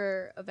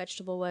darker a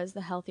vegetable was, the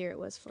healthier it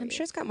was for I'm you.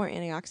 sure it's got more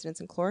antioxidants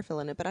and chlorophyll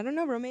in it, but I don't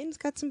know. Romaine's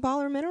got some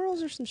baller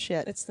minerals or some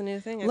shit. It's the new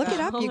thing. I Look bet.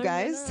 it up, you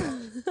guys.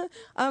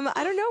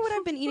 I don't know what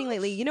I've been eating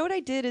lately. You know what I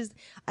did is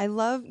I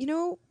love,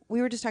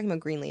 we were just talking about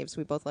green leaves.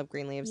 We both love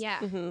green leaves. Yeah.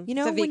 You It's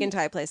know, a when- vegan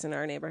Thai place in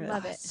our neighborhood.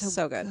 Love it.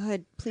 So good.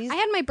 Good. Please. I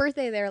had my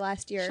birthday there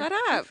last year. Shut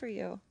Good up. for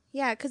you.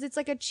 Yeah, because it's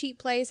like a cheap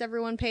place.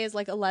 Everyone pays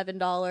like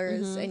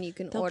 $11, and you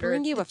can They'll order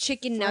bring you the a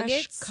chicken fresh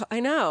nuggets. I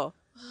know.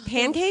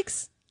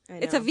 Pancakes. I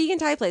It's a know. vegan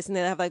Thai place, and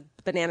they have like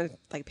banana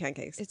like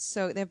pancakes. It's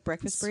so, they have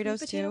breakfast Sweet burritos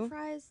potato too.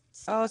 fries.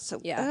 Oh, it's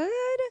so Yeah.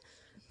 good.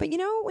 But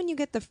when you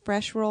get the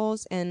fresh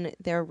rolls and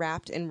they're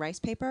wrapped in rice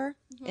paper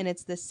and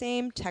it's the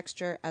same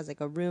texture as like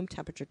a room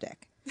temperature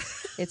dick.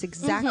 It's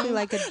exactly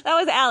like a. That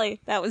was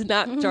Allie. That was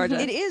not Georgia.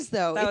 It is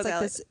though. That It's was like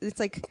Allie. this. It's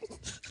like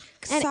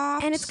And,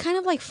 soft, and it's kind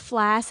of like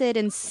flaccid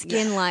and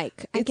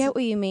skin-like. I get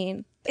what you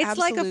mean. It's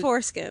like a absolute-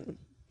 foreskin.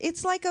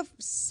 It's like a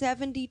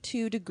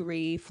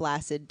 72-degree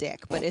flaccid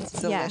dick, but it's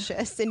Yeah.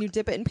 delicious. And you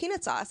dip it in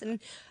peanut sauce. And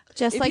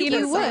Just like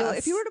you would.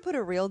 If you were to put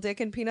a real dick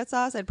in peanut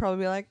sauce, I'd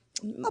probably be like,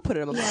 I'll put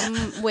it in my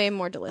mouth. Way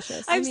more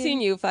delicious. I've seen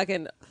you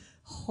fucking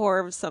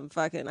whore of some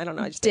fucking, I don't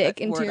know. I just Dick made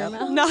that into word your up.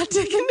 mouth. Not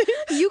dick into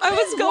You I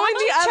was going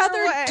the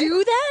other way.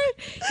 do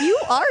that? You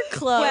are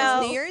close.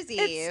 Well, New Year's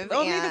Eve.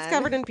 Only if it's and-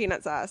 covered in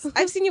peanut sauce.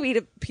 I've seen you eat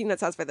a peanut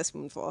sauce by the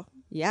spoonful.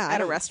 Yeah.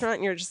 At a restaurant,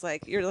 and you're just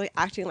like, you're like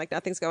acting like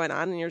nothing's going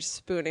on, and you're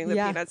spooning the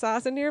Yeah. peanut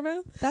sauce into your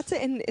mouth. That's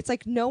it. And it's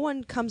like no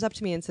one comes up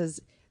to me and says,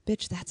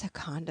 bitch, that's a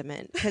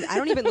condiment. Because I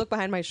don't even look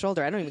behind my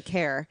shoulder. I don't even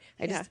care.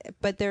 I just,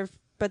 but their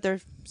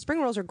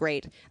spring rolls are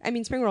great. I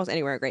mean, spring rolls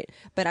anywhere are great.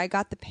 But I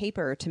got the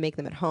paper to make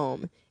them at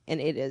home, and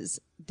it is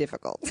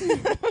difficult.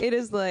 It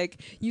is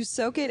like you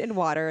soak it in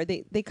water.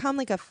 They come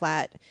like a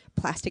flat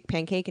plastic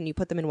pancake, and you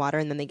put them in water,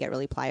 and then they get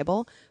really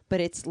pliable. But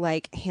it's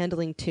like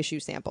handling tissue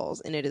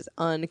samples, and it is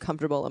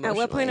uncomfortable emotionally.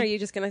 At what point are you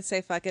just gonna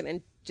say fuck it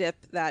and dip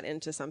that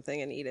into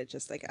something and eat it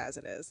just like as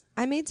it is?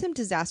 I made some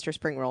disaster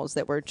spring rolls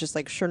that were just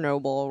like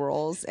Chernobyl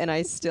rolls, and I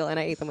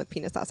ate them with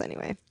peanut sauce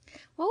anyway.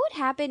 What would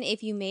happen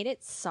if you made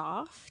it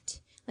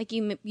soft? Like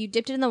you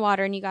dipped it in the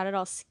water and you got it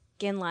all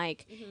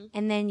skin-like,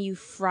 and then you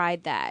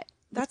fried that.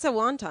 That's a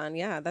wonton.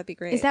 Yeah, that'd be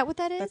great. Is that what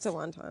that is? That's a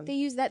wonton. They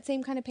use that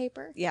same kind of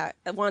paper? Yeah,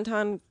 a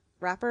wonton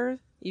wrapper.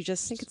 You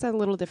just I think it's a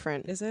little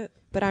different. is it?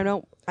 But I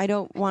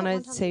don't want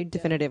to say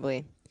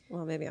definitively.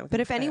 Well, maybe I'm. But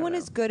if I don't anyone know.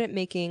 is good at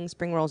making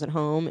spring rolls at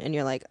home, and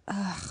you're like,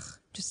 ugh,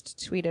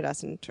 just tweet at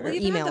us and or Well,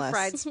 you've email had the us.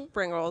 fried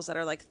spring rolls that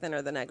are like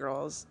thinner than egg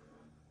rolls.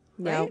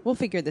 No, right? we'll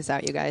figure this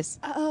out, you guys.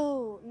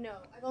 Oh, no.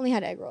 I've only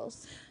had egg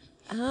rolls.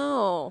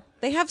 Oh,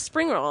 they have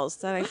spring rolls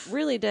that I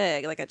really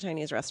dig, like at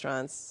Chinese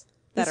restaurants.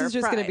 This that is are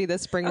just going to fried. be the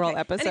spring roll Okay,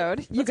 episode.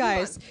 anyway, you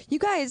let's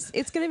guys,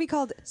 it's going to be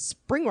called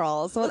spring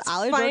rolls with Let's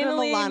Ali Jordan and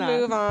finally Milana.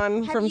 move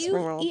on Have from you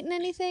spring roll. eaten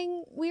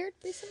anything weird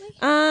recently?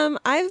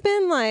 I've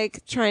been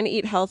like trying to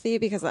eat healthy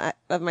because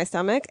of my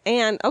stomach.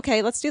 And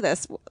okay, let's do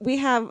this. We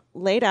have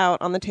laid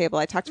out on the table.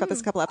 I talked about this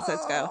a couple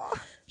episodes ago.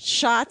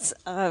 Shots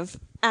of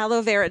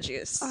aloe vera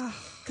juice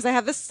because I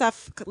have this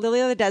stuff. Lily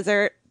of the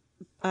Desert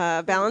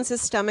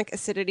balances stomach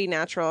acidity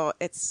natural.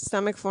 It's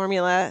stomach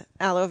formula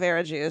aloe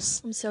vera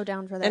juice, I'm so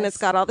down for this. and it's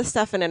got all the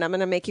stuff in it. I'm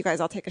gonna make you guys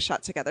all take a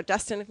shot together.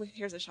 Dustin,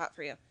 here's a shot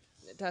for you.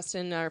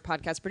 Dustin, our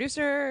podcast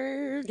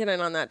producer, Get in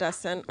on that,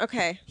 Dustin.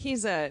 Okay.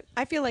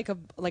 I feel like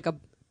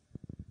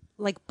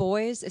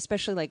boys,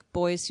 especially like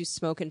boys who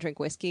smoke and drink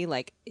whiskey,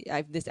 like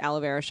this aloe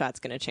vera shot's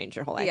going to change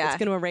your whole life. Yeah. It's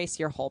going to erase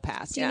your whole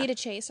past. Do you need a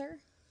chaser?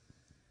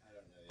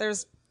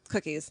 There's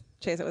cookies.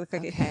 Chase it with a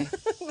cookie. Okay.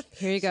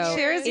 Here you go.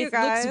 Cheers, you It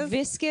guys. looks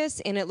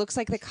viscous and it looks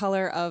like the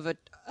color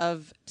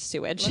of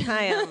sewage.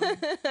 I am.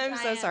 I'm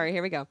so sorry.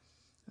 Here we go.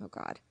 Oh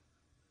God.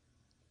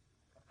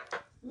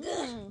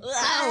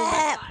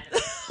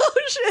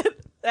 Oh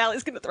shit!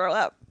 Allie's gonna throw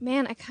up.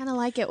 Man, I kind of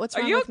like it. What's Are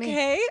wrong you with me?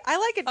 okay? I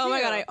like it too. Oh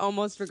my God! I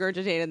almost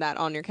regurgitated that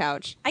on your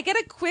couch. I get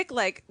a quick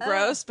like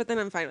gross, but then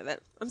I'm fine with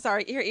it. I'm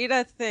sorry. Here, eat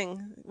a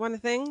thing. Want a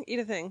thing? Eat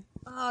a thing.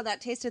 Oh,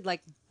 that tasted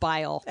like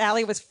bile.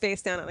 Allie was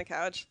face down on the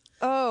couch.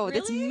 Oh,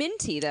 that's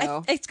minty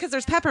though. It's because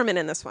there's peppermint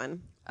in this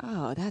one.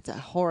 Oh, that's a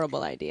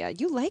horrible idea.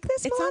 You like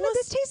this, It's Milana? almost-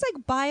 This tastes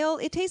like bile.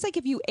 It tastes like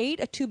if you ate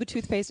a tube of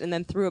toothpaste and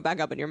then threw it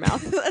back up in your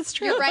mouth. That's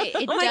true. You're right.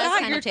 It Oh my does God,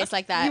 kind you're- of taste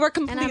like that. You are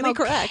And I'm completely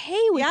correct. okay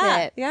with yeah,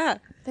 it. Yeah.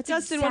 That's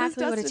Dustin, what does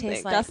exactly what it Dustin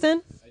tastes think? like.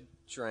 Dustin.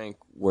 Drank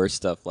worse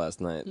stuff last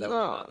night. That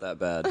was not that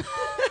bad.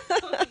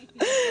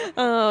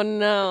 Oh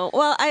no.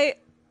 Well,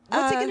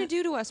 What's it going to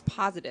do to us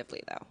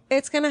positively, though?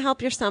 it's going to help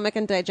your stomach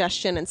and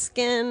digestion and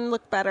skin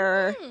look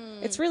better.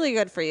 It's really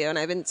good for you, and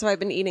I've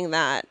been eating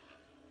that.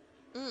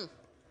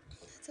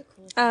 That's a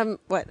cool.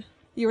 What?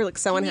 You were like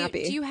so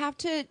unhappy. Do you have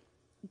to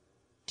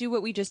do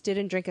what we just did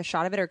and drink a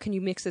shot of it, or can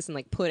you mix this in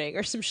like pudding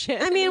or some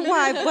shit? I mean,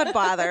 why? What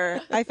bother?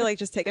 I feel like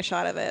just take a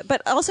shot of it.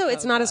 But also,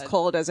 it's not as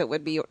cold as it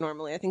would be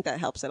normally. I think that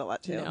helps it a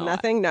lot too. No,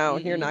 Nothing? No,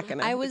 you're not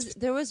gonna.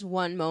 There was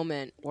one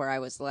moment where I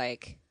was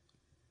like,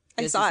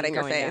 I this saw it isn't in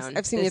your going face. down.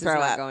 I've seen This you is throw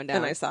not up, going down.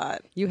 and I saw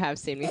it. You have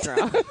seen me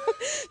throw.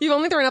 You've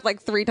only thrown up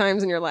like 3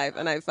 times in your life,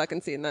 and I've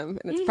fucking seen them,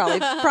 and it's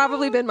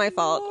probably been my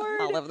fault.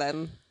 All of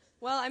them.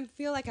 Well, I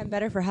feel like I'm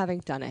better for having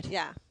done it.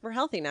 Yeah, we're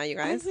healthy now, you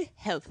guys.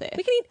 Healthy.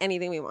 We can eat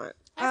anything we want.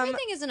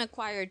 Everything is an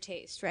acquired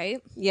taste, right?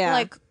 Yeah.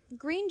 Like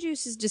green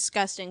juice is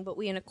disgusting, but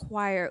we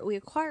acquire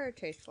a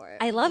taste for it.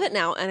 I love it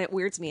now, and it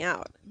weirds me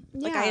out.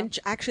 Like I Yeah.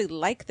 actually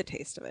like the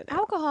taste of it. now.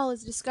 Alcohol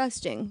is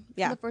disgusting.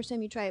 Yeah. The first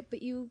time you try it,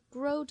 but you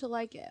grow to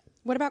like it.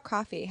 What about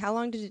coffee? How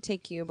long did it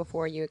take you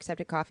before you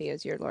accepted coffee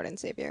as your Lord and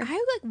Savior?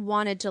 I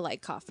wanted to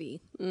like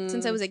coffee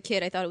since I was a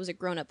kid. I thought it was a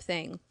grown up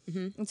thing,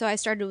 and so I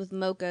started with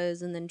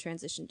mochas and then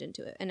transitioned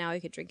into it, and now I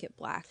could drink it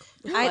black.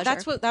 with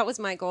pleasure. That was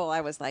my goal.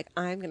 I was like,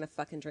 I'm gonna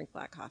fucking drink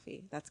black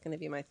coffee. That's gonna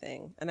be my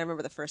thing. And I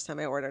remember the first time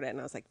I ordered it, and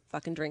I was like,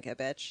 fucking drink it,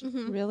 bitch.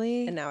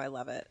 Really? And now I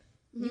love it.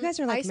 You guys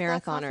are like Iced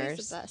black coffee is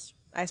marathoners. the best.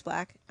 Ice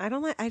black.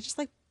 I just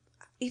like,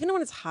 even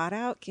when it's hot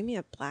out, give me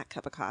a black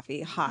cup of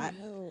coffee, hot,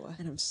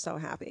 and I'm so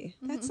happy.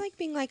 That's like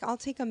being like, I'll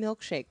take a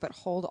milkshake, but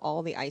hold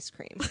all the ice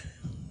cream.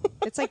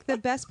 It's like the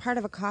best part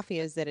of a coffee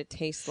is that it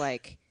tastes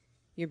like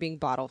you're being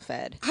bottle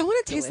fed. I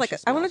want to taste like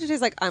Delicious I want it milk. to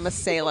taste like I'm a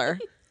sailor,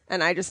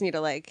 and I just need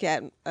to like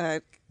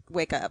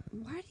wake up.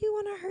 Why do you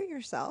want to hurt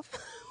yourself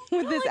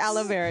with this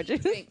aloe vera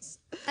juice?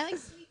 I like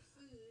sweet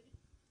food.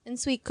 and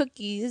sweet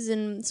cookies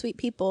and sweet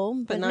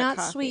people, but not not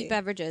coffee. sweet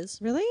beverages.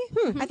 Really?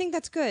 I think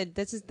that's good.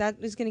 That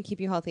is going to keep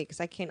you healthy because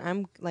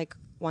I'm like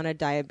want a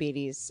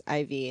diabetes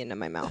IV into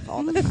my mouth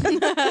all the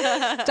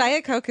time.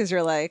 Diet Coke is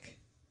your like.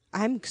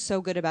 I'm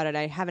so good about it.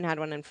 I haven't had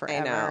one in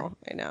forever.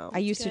 I know. I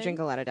used to drink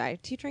a lot of diet.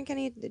 Do you drink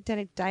any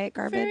diet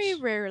garbage? Very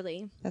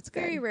rarely. That's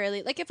good. Very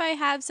rarely. Like if I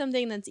have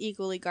something that's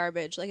equally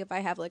garbage, like if I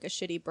have like a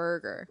shitty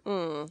burger,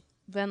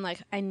 then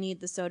like I need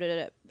the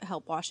soda to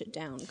help wash it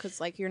down because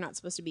like you're not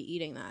supposed to be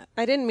eating that.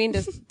 I didn't mean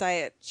to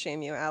diet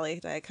shame you, Allie.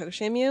 Diet Coke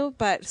shame you,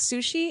 but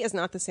sushi is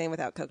not the same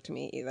without Coke to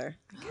me either.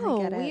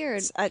 Oh,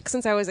 weird.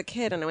 Since I was a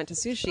kid and I went to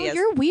sushi, as,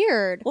 You're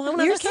weird. Well,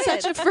 when I You're was a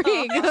kid. such a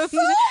freak.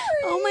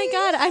 Oh my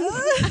god,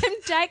 I'm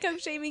Diet Coke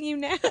shaming you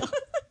now.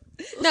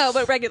 no,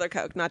 but regular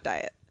Coke, not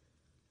diet.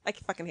 I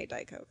fucking hate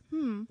Diet Coke.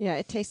 Yeah,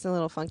 it tastes a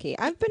little funky.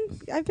 I've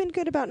been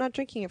good about not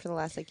drinking it for the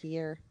last like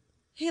year.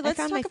 Hey, I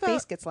found my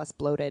face gets less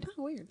bloated.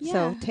 Oh, weird.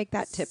 So take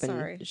that tip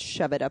Sorry. and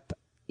shove it up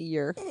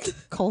your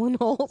colon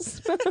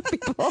holes,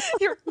 people.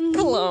 Your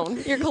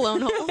cologne. Your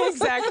cologne hole.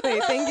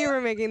 Exactly. Thank you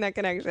for making that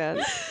connection.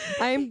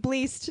 I'm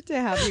pleased to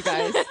have you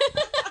guys.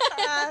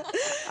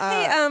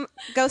 Hey,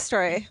 ghost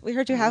story. We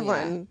heard you have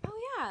one. Oh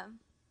yeah.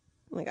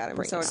 Oh my god,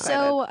 I'm so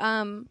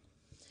excited.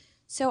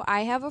 So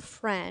I have a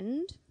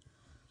friend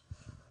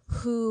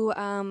who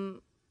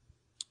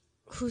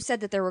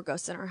said that there were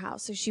ghosts in our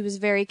house. So she was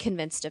very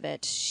convinced of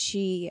it.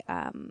 She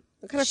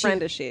what kind of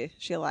friend is she? Is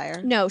she a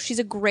liar? No, she's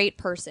a great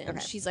person.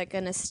 She's like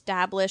an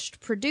established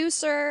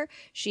producer.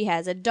 She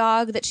has a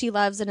dog that she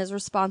loves and is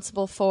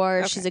responsible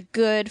for. She's a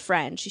good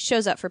friend. She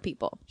shows up for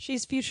people.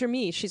 She's future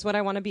me. She's what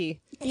I want to be.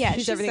 Yeah,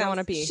 she's everything I want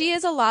to be. She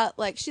is a lot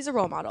like she's a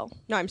role model.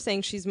 No, I'm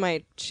saying she's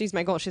my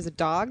goal. She has a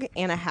dog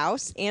and a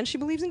house, and she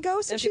believes in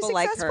ghosts, and she's people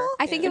like her. successful.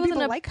 I think And it was an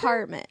people like her?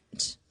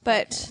 apartment,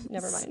 but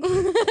Never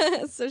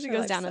mind. so she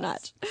goes down a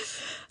notch.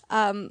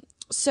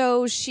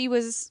 So she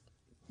was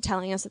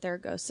telling us that there are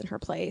ghosts in her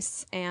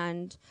place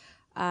and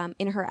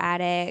in her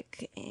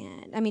attic,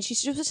 and I mean,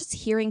 she was just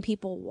hearing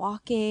people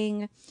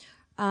walking.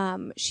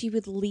 She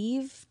would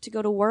leave to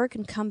go to work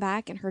and come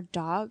back, and her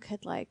dog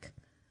had like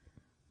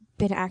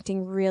been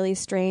acting really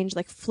strange,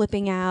 like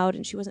flipping out,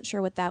 and she wasn't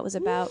sure what that was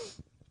about.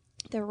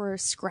 There were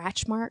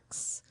scratch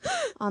marks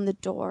on the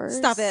doors.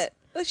 Stop it.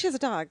 Oh, she has a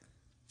dog.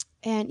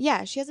 And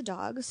yeah, she has a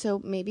dog, so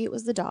maybe it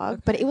was the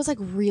dog, but it was like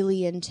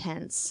really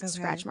intense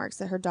scratch marks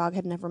that her dog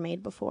had never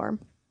made before.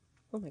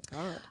 Oh my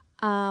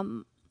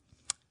god.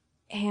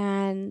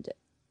 And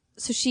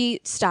so she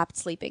stopped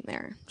sleeping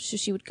there. So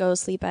she would go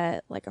sleep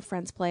at like a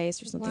friend's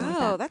place or something like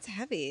Wow, that. that's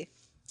heavy.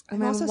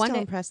 I'm also still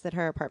impressed that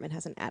her apartment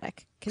has an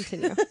attic.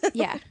 Continue.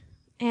 Yeah.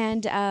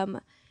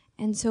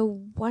 And so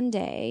one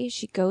day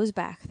she goes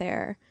back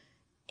there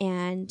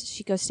and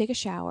she goes to take a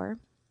shower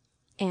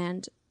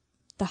and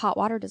the hot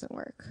water doesn't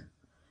work.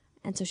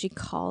 And so she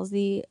calls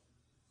the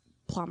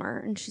plumber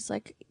and she's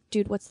like,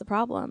 dude, what's the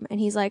problem? And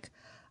he's like,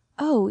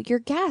 oh, your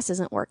gas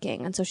isn't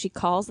working. And so she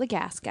calls the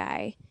gas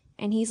guy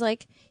and he's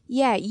like,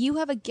 yeah, you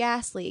have a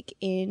gas leak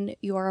in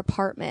your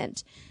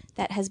apartment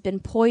that has been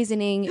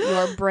poisoning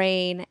your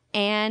brain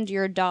and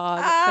your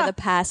dog for the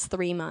past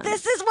 3 months.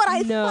 This is what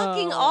I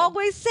fucking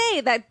always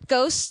say, that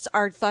ghosts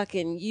are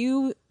fucking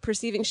you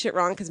perceiving shit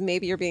wrong because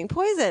maybe you're being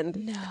poisoned.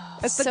 No.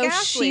 It's the So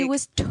gas she leak.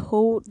 was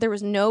told there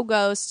was no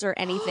ghosts or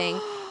anything.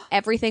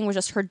 Everything was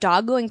just her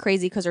dog going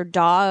crazy because her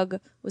dog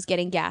was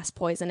getting gas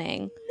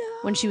poisoning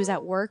when she was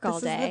at work all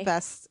This day. is the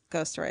best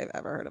ghost story I've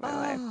ever heard in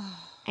my life.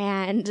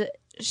 And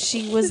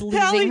she was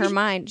losing her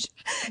mind.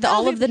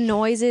 All of the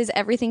noises,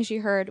 everything she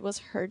heard was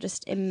her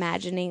just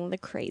imagining the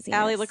craziness.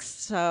 Allie looks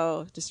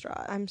so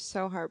distraught. I'm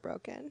so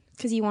heartbroken.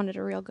 because you wanted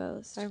a real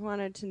ghost. I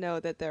wanted to know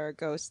that there are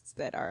ghosts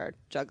that are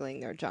juggling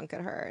their junk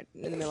at her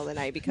in the middle of the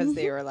night because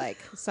they were like,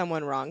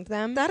 someone wronged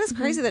them. That is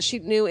crazy that she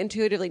knew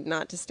intuitively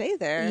not to stay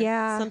there.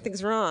 Yeah.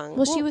 Something's wrong.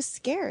 Well, she was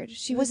scared.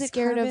 She was was it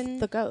scared carbon- of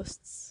the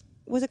ghosts.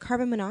 Was it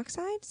carbon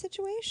monoxide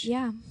situation?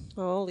 Yeah.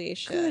 Holy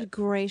shit. Good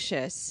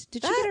gracious.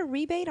 Did she get a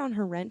rebate on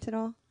her rent at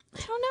all? I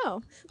don't know.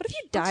 What if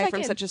you die check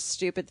from in. such a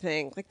stupid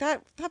thing? Like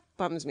that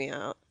bums me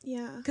out.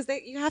 Yeah. Because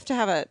you have to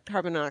have a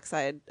carbon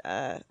monoxide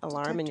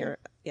alarm in your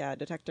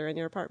detector in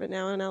your apartment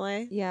now in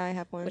LA. Yeah, I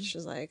have one. Which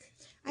is like,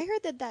 I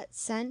heard that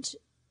scent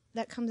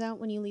that comes out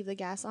when you leave the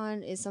gas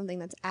on is something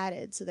that's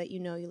added so that you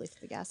know you left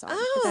the gas on.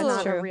 Oh. But that's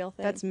not true. a real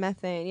thing. That's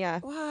methane, yeah.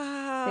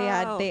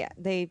 wow.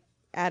 They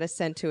add a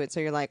scent to it, so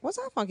you're like, what's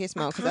that funky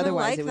smell? Because Kinda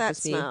otherwise like it would that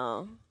just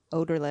smell. be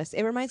odorless.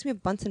 It reminds me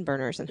of Bunsen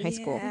burners in high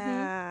school.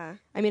 Yeah.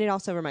 I mean, it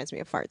also reminds me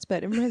of farts,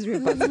 but it reminds me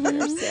of Bunsen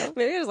burners too.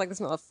 Maybe I just like the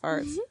smell of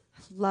farts.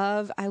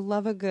 I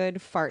love a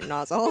good fart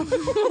nozzle, also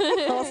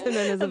known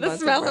as a The Bunsen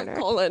smell burner. of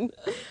colon.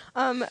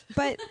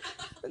 But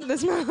the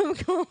smell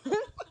of colon.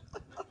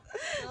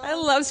 I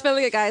love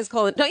smelling a guy's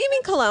colon. Don't you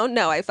mean cologne?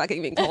 No, I fucking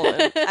mean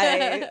colon.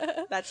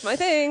 That's my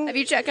thing. Have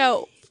you checked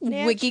out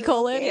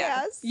WikiColon?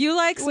 Yes. You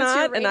like What's your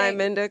snot, and I'm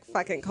rating? into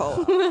fucking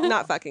colon.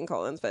 Not fucking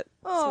colons, but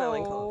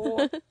smelling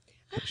colon. Oh.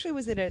 Actually,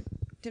 was at a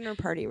dinner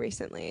party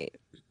recently.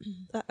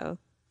 Uh-oh.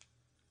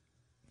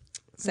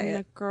 Say and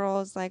it. the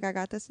girl's like, I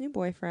got this new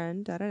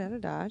boyfriend, da da da da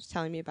da. She's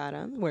telling me about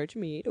him. Where'd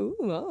you meet? Ooh,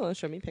 oh,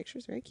 show me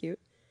pictures. Very cute.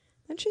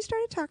 Then she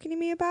started talking to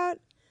me about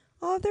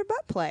all of their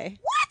butt play.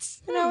 What?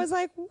 And I was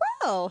like,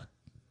 well,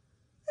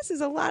 this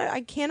is a lot.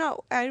 I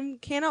cannot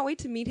wait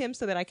to meet him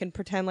so that I can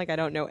pretend like I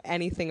don't know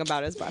anything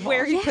about his butthole.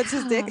 Where he puts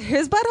his dick,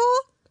 his butthole.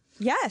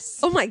 Yes.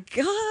 Oh my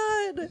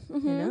god, I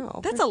know.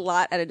 that's a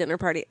lot at a dinner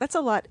party. That's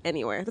a lot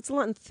anywhere. That's a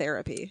lot in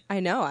therapy. I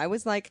know. I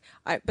was like,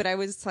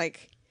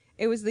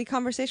 it was the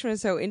conversation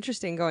was so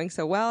interesting, going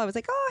so well. I was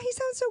like, oh, he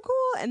sounds so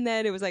cool. And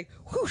then it was like,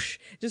 whoosh,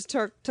 just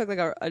took like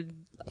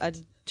a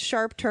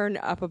sharp turn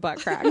up a butt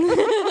crack.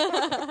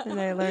 And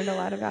I learned a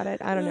lot about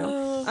it. I don't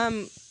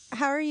know.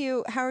 How are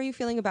you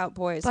feeling about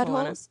boys? Luana?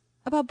 Buttholes?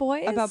 About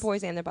boys? About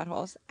boys and their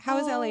buttholes. How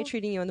is LA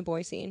treating you in the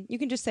boy scene? You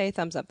can just say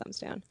thumbs up, thumbs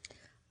down.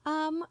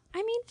 I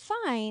mean,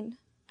 fine.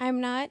 I'm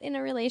not in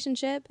a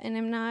relationship and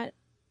I'm not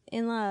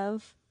in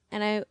love.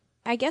 And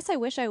I guess I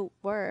wish I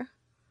were.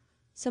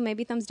 So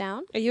maybe thumbs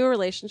down? Are you a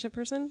relationship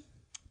person?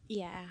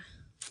 Yeah.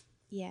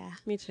 Yeah.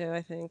 Me too,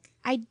 I think.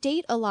 I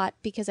date a lot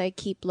because I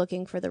keep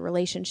looking for the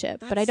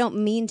relationship, but I don't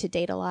mean to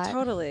date a lot.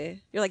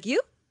 Totally. You're like,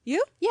 you? Yeah,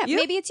 You?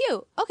 maybe it's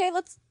you. Okay,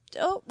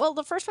 well,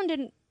 the first one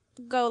didn't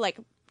go like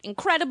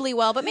incredibly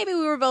well, but maybe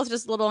we were both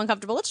just a little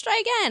uncomfortable. Let's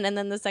try again. And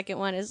then the second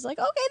one is like,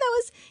 okay, that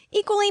was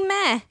equally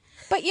meh.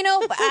 But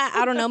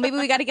I don't know. Maybe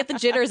we got to get the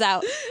jitters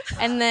out.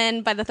 And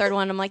then by the third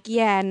one, I'm like,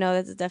 yeah, no,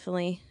 that's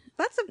definitely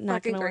That's a not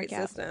fucking gonna great work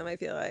out. system, I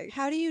feel like.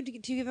 How do you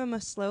give him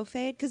a slow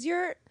fade? Because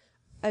you're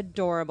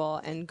adorable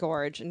and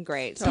gorge and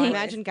great. So I Totally.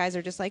 imagine guys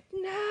are just like,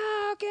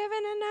 no, give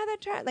it another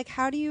try. Like,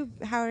 how are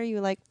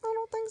you like, I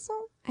don't think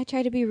so. I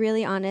try to be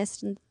really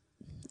honest, and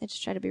I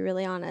just try to be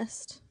really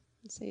honest.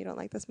 So you don't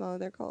like the smell of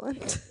their colon.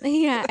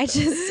 Yeah, I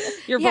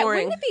just You're yeah,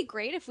 boring. Wouldn't it be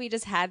great if we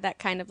just had that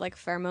kind of like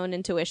pheromone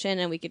intuition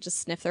and we could just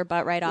sniff their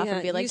butt right off Yeah,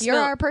 and be you like, you're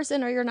smell- our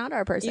person or you're not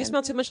our person. You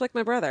smell too much like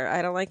my brother.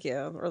 I don't like you.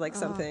 Or like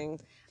something.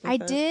 I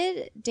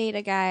did date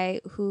a guy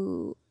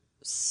who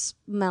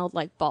smelled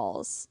like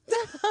balls,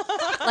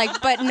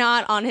 but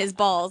not on his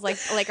balls,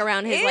 like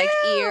around his like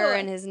ear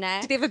and his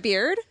neck. Did he have a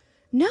beard?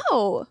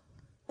 No,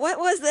 What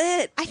was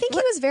it? I think he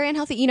was very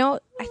unhealthy.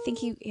 I think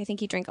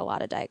he drank a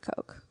lot of Diet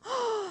Coke.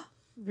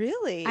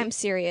 Really? I'm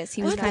serious.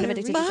 He was kind of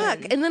addicted to Fuck.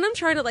 it. And then I'm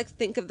trying to like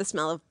think of the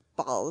smell of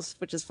balls,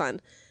 which is fun.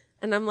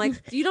 And I'm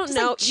like, you don't Just,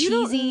 know. like, You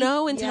don't cheesy.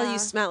 know until Yeah. you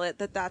smell it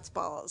that's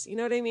balls. You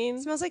know what I mean?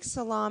 It smells like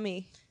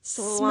salami.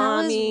 Smell is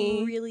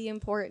Salami. really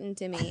important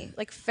to me.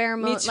 Like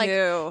pheromone, Me too.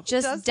 like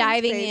just Dustin's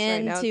diving face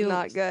right now is into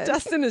not good.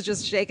 Dustin is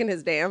just shaking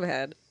his damn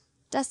head.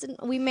 Dustin.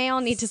 We may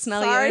all need to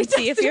smell you Sorry, and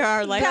see if you're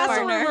our life Pass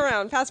partner. him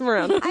around. Pass him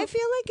around. I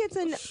feel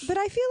like but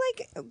I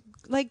feel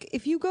like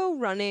if you go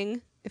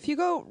running, if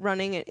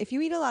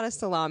you eat a lot of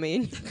salami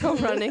and you go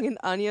running and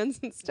onions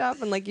and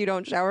stuff, and like you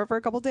don't shower for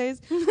a couple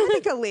days, I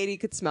think a lady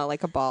could smell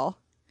like a ball.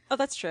 Oh,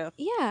 that's true.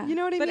 Yeah, You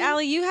know what I But mean?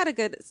 Allie, you have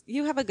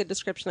a good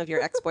description of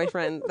your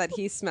ex-boyfriend that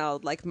he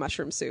smelled like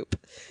mushroom soup.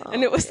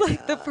 And it was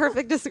like the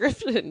perfect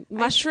description.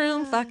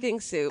 Mushroom fucking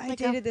soup. I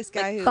dated this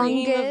guy who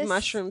fungus. Cream of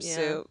mushroom Yeah.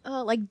 soup.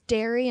 Oh, like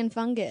dairy and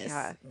fungus.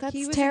 Yeah. That's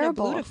he was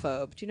terrible. an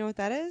ablutophobe. Do you know what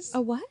that is?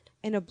 A what?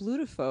 An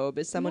ablutophobe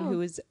is someone who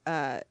is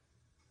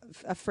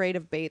afraid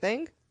of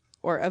bathing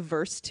or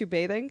averse to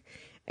bathing.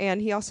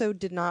 And he also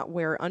did not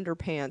wear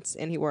underpants,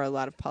 and he wore a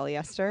lot of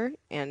polyester.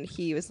 And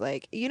he was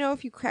like,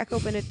 if you crack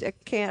open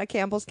a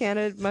Campbell's can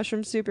of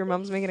mushroom soup, your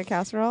mom's making a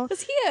casserole.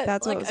 Was he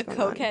That's what like a was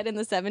going on. cokehead in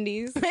the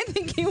 70s? I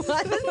think he was.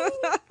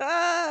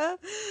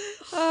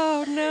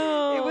 Oh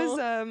no. It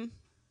was.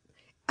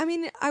 I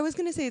mean, I was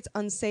gonna say it's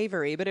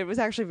unsavory, but it was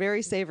actually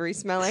very savory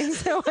smelling.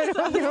 So I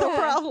don't have a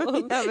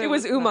problem. Yeah, but it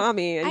was not.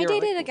 umami. And I you're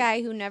dated like, a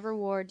guy who never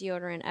wore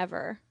deodorant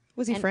ever.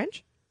 Was he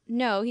French?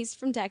 No, he's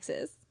from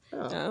Texas.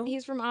 no.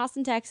 He's from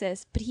Austin,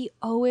 Texas, but he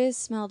always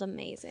smelled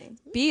amazing.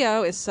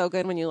 BO is so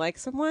good when you like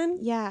someone.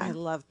 Yeah. I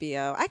love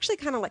BO. I actually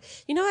kind of like,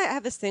 I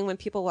have this thing when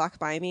people walk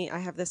by me, I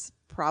have this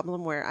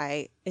problem where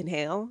I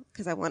inhale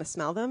because I want to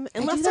smell them.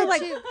 Unless they're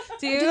like, do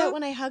I you? do that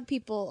when I hug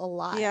people a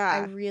lot.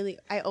 Yeah.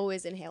 I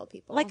always inhale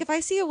people. Like if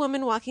I see a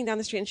woman walking down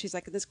the street and she's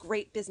like in this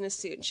great business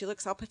suit and she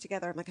looks all put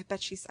together, I'm like, I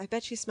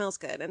bet she smells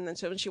good. And then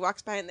so when she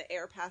walks by and the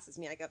air passes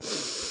me, I go,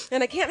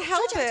 and I can't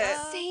help it.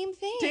 same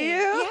thing. Do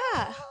you?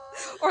 Yeah.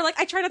 Or like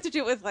I try not to do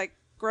it with like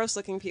gross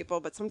looking people,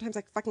 but sometimes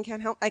I fucking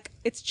can't help. Like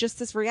it's just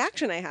this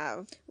reaction I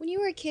have. When you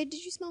were a kid,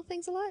 did you smell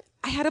things a lot?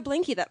 I had a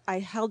blankie that I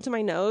held to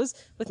my nose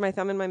with my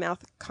thumb in my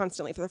mouth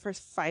constantly for the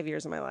first 5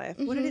 years of my life.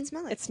 What did it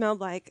smell like? It smelled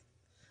like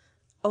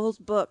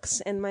old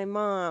books and my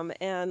mom,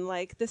 and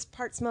like this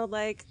part smelled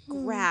like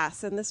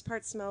grass, and this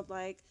part smelled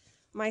like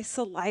my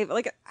saliva.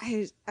 Like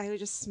I would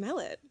just smell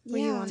it.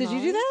 Yeah. Did you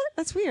do that?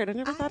 That's weird. I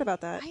never thought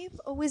about that. I've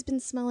always been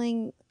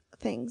smelling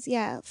things.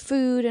 Yeah.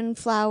 Food and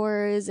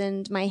flowers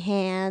and my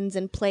hands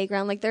and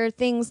playground. Like there are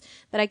things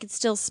that I could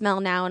still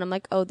smell now. And I'm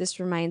like, oh, this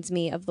reminds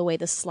me of the way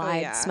the slide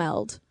yeah.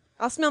 smelled.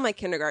 I'll smell my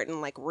kindergarten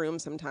like room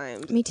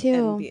sometimes. Me too.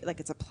 And be, like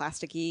it's a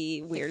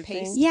plasticky weird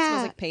paste. thing. Yeah. It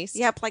smells like paste.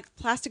 Yeah, like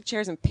plastic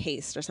chairs and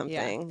paste or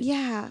something.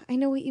 Yeah. I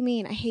know what you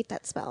mean. I hate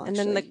that smell. And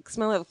then the actually.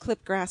 smell of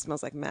clipped grass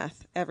smells like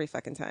meth every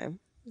fucking time.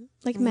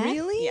 Like meth?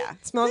 Really? Yeah.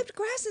 It smells. Clipped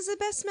grass is the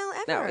best smell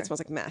ever. No, it smells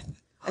like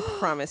meth. I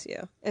promise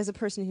you. As a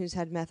person who's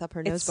had meth up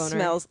her It nose boner.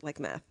 smells like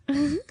meth.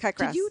 Cut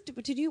grass.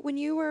 Did you when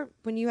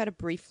you had a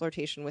brief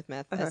flirtation with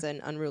meth as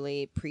an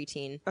unruly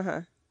preteen?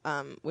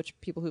 Which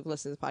people who've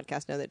listened to the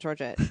podcast know that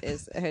Georgia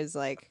has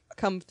like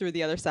come through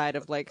the other side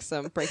of like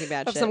some Breaking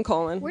Bad Of shit. some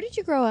colon. Where did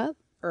you grow up?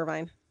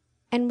 Irvine.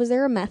 And was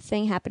there a meth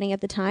thing happening at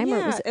the time?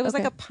 Yeah, or it was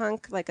like okay. a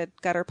punk, like a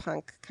gutter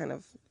punk kind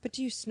of. But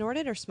do you snort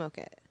it or smoke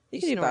it? You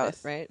can do snort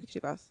both, it, right? You can do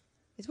both.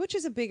 Which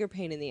is a bigger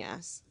pain in the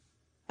ass?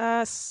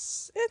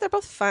 They're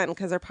both fun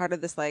because they're part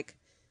of this like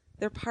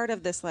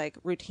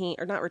routine,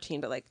 or not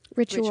routine, but like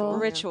Ritual.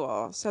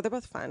 Ritual. So they're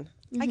both fun.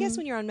 I guess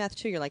when you're on meth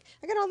too, you're like,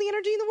 I got all the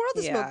energy in the world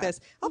to Yeah. smoke this.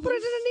 I'll put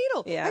it in a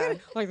needle.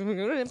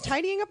 Yeah. I'm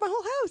tidying up my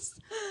whole house.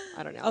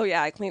 I don't know. Oh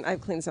yeah,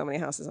 I've cleaned so many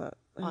houses on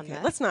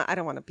meth? Let's not. I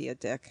don't want to be a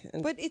dick.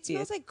 But it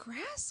smells like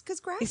grass because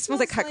grass It smells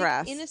like cut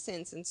grass.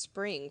 innocence and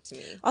spring to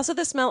me. Also,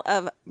 the smell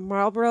of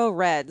Marlboro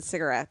Red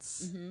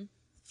cigarettes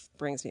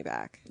brings me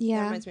back. That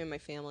Yeah. reminds me of my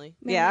family.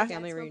 Yeah?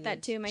 Family I reunion. smoked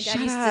that too. My dad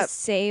Shut used up. to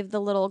save the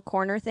little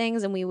corner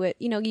things, and we would,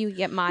 you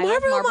get miles.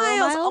 Marlboro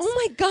Miles. Oh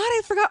my god,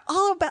 I forgot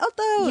all about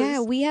those. Yeah,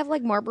 we have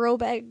like Marlboro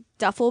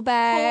duffel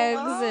bags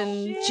Oh,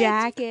 and shit.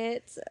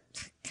 jackets.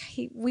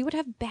 We would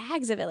have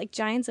bags of it, like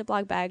giant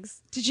Ziploc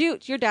bags. Did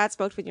your dad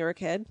smoked when you were a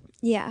kid?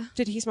 Yeah.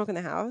 Did he smoke in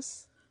the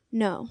house?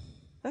 No.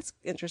 That's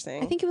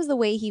interesting. I think it was the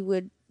way he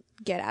would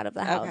get out of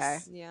the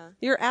house. Okay.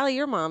 Yeah.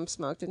 Your mom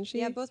smoked, didn't she?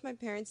 Yeah, both my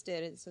parents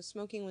did. And so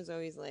smoking was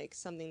always like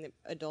something that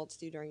adults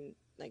do during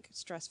like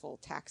stressful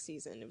tax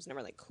season. It was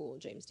never like cool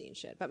James Dean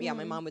shit. But yeah,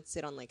 my mom would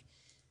sit on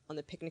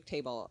the picnic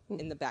table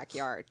in the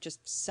backyard, just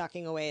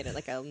sucking away at it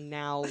like a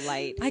now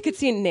light. I could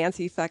see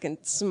Nancy fucking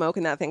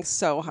smoking that thing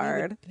so We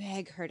hard. would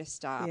beg her to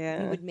stop.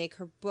 Yeah. We would make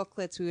her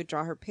booklets. We would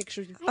draw her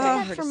pictures. We'd I beg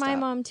did her that to for my stop.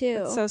 mom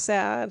too. So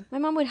sad. My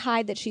mom would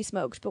hide that she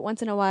smoked, but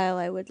once in a while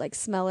I would like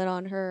smell it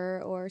on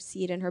her or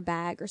see it in her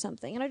bag or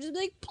something, and I'd just be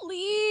like,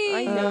 "Please."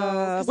 I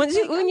know.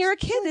 When you're a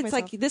kid, killing it's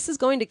myself. like this is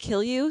going to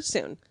kill you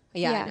soon.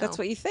 Yeah, Yeah. I know. That's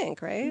what you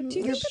think, right? Do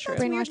you You're think that that's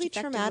brainwashed weirdly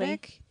effectively.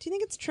 traumatic? Do you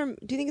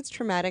think it's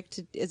traumatic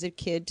to as a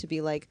kid to be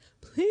like,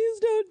 please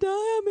don't die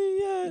on me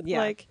yet? Yeah.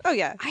 Like, Oh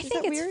yeah. I Is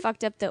think that it's weird?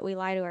 fucked up that we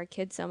lie to our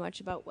kids so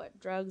much about what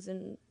drugs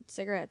and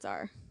cigarettes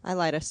are. I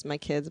lie to my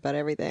kids about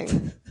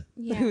everything.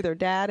 Yeah. Who their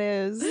dad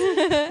is,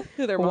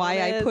 Who their why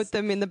mom I is. put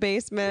them in the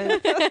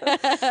basement.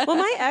 Well,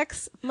 my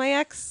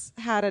ex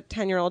had a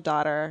 10-year-old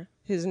daughter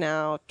who's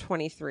now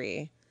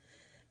 23.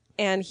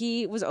 And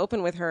he was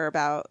open with her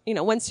about,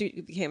 once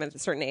she became at a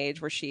certain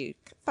age where she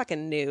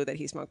fucking knew that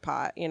he smoked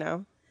pot,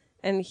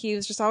 and he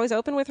was just always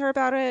open with her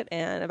about it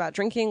and about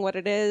drinking, what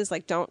it is.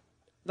 Don't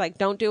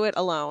do it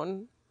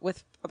alone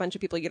with a bunch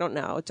of people you don't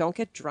know. Don't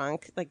get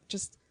drunk. Like,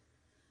 just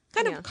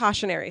kind of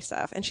cautionary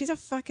stuff. And she's a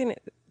fucking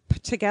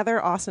put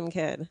together awesome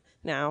kid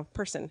now.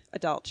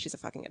 Adult. She's a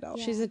fucking adult.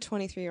 She's a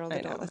 23-year-old I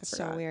know. adult. That's I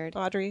so forgot. weird.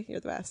 Audrey, you're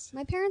the best.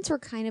 My parents were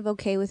kind of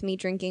okay with me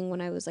drinking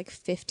when I was like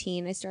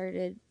 15. I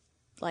started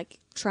like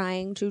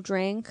trying to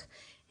drink.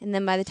 And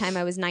then by the time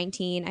I was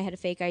 19, I had a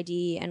fake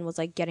ID and was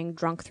like getting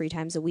drunk 3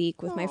 times a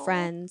week with my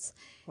friends.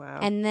 Wow.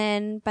 And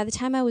then by the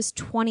time I was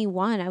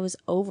 21, I was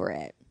over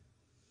it.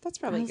 That's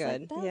I probably was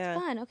good. like, that's Yeah.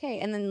 fun. Okay.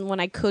 And then when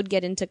I could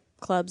get into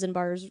clubs and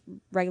bars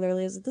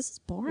regularly, I was like, this is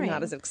boring.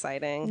 Not as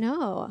exciting.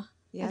 No.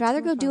 Yeah, I'd it's rather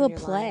more go fun do a when you're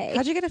play. lying.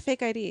 How'd you get a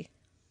fake ID?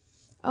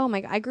 Oh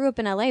my God. I grew up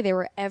in LA. They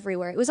were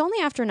everywhere. It was only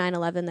after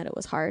 9/11 that it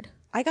was hard.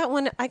 I got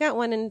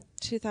one in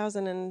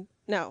 2000 and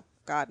no,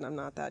 God, I'm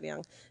not that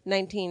young.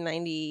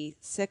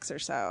 1996 or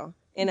so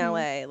in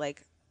LA,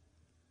 like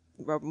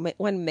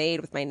one made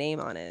with my name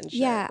on it. And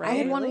shit, Yeah. right? I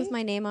had one with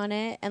my name on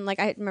it. And like,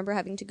 I remember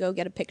having to go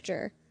get a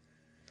picture.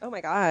 Oh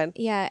my God.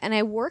 Yeah. And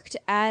I worked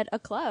at a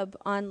club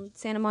on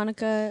Santa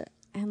Monica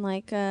and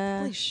like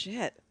Holy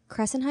shit.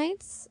 Crescent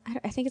Heights.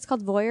 I think it's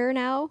called Voyeur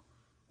now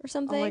or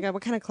something. Oh my god,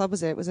 what kind of club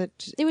was it? Was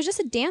it? It was just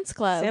a dance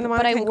club, Santa but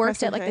Monica I and worked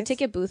Crescent at like the Heights?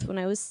 ticket booth when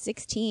I was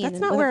 16. That's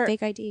and not with where- a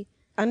fake ID.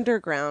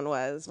 Underground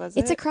was it?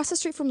 It's across the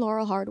street from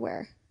Laurel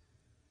Hardware.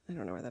 I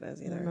don't know where that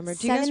is either. Remember?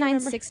 Do you guys remember?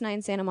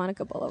 7969 Santa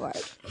Monica Boulevard.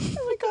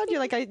 Oh my god, you're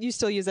like you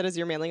still use that as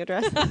your mailing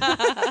address.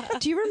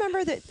 Do you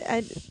remember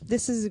that?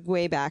 This is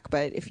way back,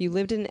 but if you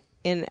lived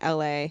in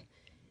LA,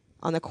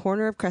 on the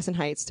corner of Crescent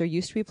Heights, there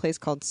used to be a place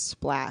called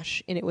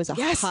Splash, and it was a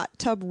Yes. hot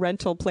tub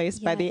rental place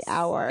by the Yes.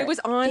 hour. It was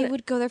They on.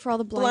 would go there for all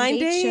the Blind blind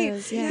date Date.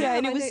 shows. Yeah, Yeah. and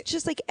it Blind was Date.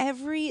 just like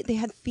they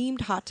had themed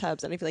hot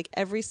tubs, and I feel like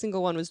every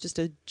single one was just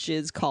a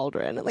jizz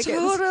cauldron. Like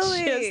it was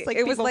Totally. just, like,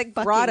 it was people like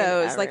fucking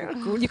grottos. in Like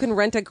everywhere. you can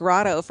rent a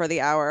grotto for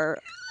the hour.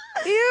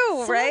 Ew,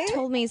 Someone right?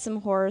 told me some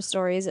horror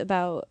stories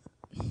about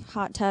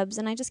hot tubs,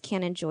 and I just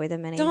can't enjoy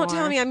them anymore. Don't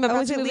tell me I'm about Oh,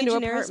 is to it move into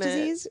an Legionnaire's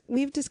apartment. disease?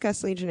 We've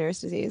discussed Legionnaire's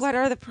disease. What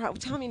are the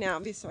Tell me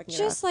now, so I can get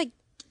Just out.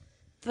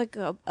 like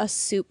a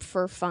soup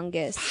for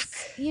fungus.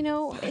 You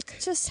know,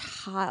 it's just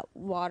hot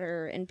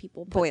water and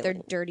people put their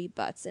Boiling. dirty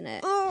butts in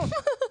it. Oh,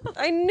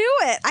 I knew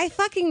it. I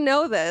fucking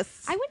know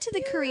this. I went to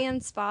the Korean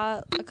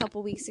spa a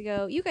couple weeks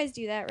ago. You guys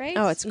do that, right?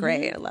 Oh, it's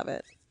great. I love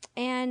it.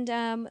 And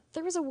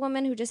there was a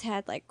woman who just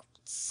had like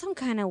some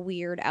kind of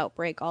weird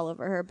outbreak all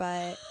over her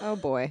butt. Oh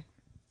boy.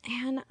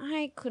 And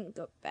I couldn't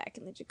go back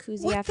in the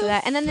jacuzzi after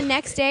that. And then the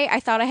next day, I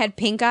thought I had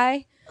pink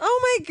eye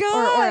Oh my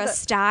god. or a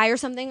sty or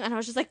something. And I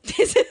was just like,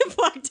 this is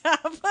fucked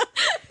up.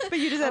 But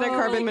you just had a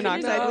carbon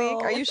monoxide leak.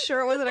 Are you sure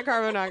it wasn't a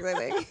carbon monoxide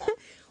leak?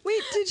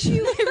 Wait, did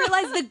you? I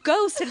realized the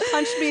ghost had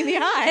punched me in the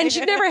eye. And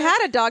she'd never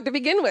had a dog to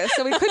begin with,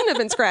 so we couldn't have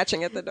been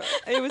scratching at the door.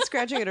 It was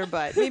scratching at her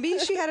butt. Maybe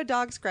she had a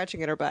dog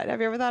scratching at her butt.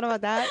 Have you ever thought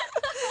about that?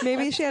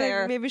 Maybe she had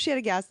fair. maybe she had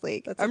a gas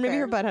leak, or maybe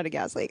her butt had a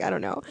gas leak. I don't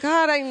know.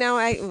 God, I know.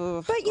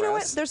 Ooh, But you know what?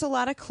 gross. There's a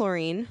lot of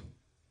chlorine.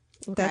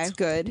 That's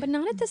good. But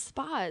not at the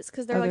spas,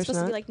 because they're Oh, like there's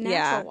supposed to be not? like natural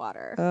Yeah.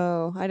 water.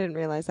 Oh, I didn't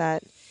realize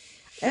that.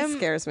 That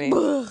scares me.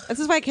 This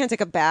is why I can't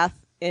take a bath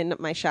in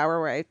my shower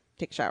where I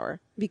take a shower.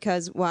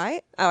 Because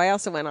why? Oh, I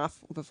also went off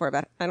before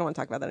bed. I don't want to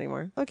talk about that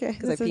anymore. Okay,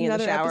 Because I that's pee in the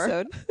another shower.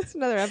 episode. It's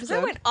another episode.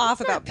 I went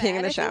off about peeing in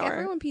And the I think shower.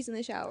 everyone pees in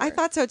the shower. I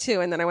thought so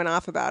too, and then I went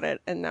off about it,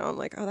 and now I'm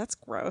like, oh, that's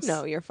gross.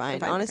 No, you're fine. I'm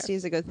fine, Honesty okay.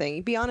 is a good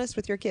thing. Be honest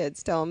with your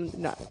kids. Tell them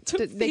not.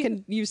 They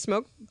can. You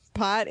smoke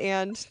pot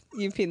and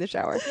you pee in the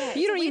shower.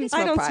 You don't even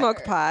smoke I don't pot.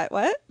 smoke pot.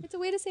 What? it's a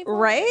way to save water.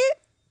 Right?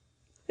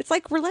 It's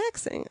like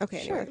relaxing.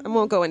 Okay, Sure. anyway, I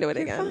won't go into it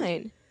You're again.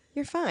 fine.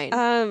 You're fine.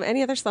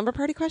 Any other slumber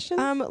party questions?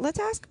 Let's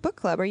ask book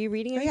club. Are you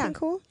reading anything yeah.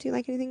 cool? Do you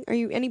like anything? Are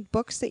you any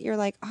books that you're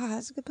like, oh,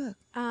 that's a good book?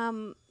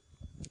 I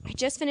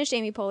just finished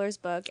Amy Poehler's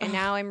book, and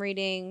now I'm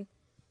reading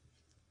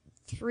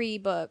 3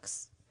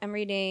 books. I'm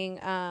reading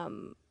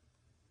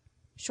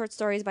short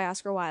stories by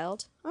Oscar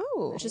Wilde,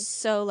 Oh, which is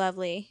so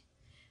lovely.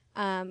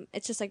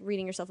 It's just like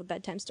reading yourself a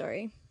bedtime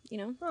story, you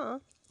know? Aw.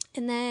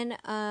 And then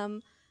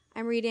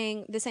I'm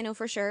reading This I Know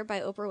For Sure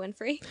by Oprah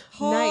Winfrey.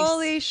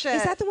 Holy nice. shit.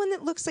 Is that the one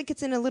that looks like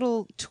it's in a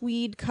little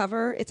tweed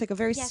cover? It's like a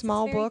very Yes,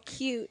 small it's very book.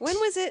 Cute. When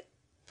was it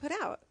put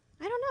out?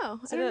 I don't know.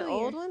 Is I it don't an know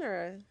old yet. one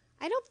or?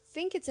 I don't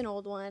think it's an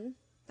old one.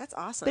 That's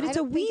awesome. But it's a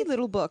don't think wee it's-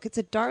 little book. It's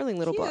a darling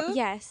little book.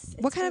 Yes.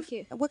 What it's kind so of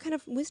cute. what kind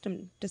of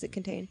wisdom does it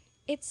contain?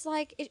 It's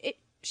like it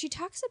she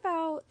talks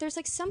about there's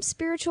like some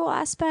spiritual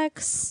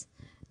aspects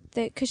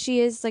that because she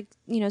is like,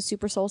 you know,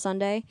 super soul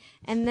Sunday,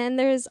 and then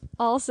there's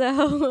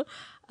also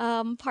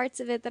parts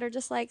of it that are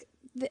just like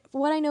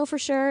what I know for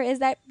sure is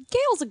that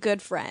Gail's a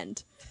good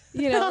friend,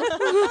 you know.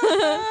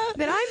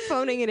 That I'm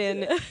phoning it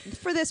in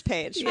for this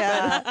page.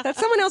 yeah. That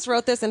someone else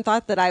wrote this and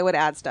thought that I would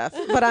add stuff,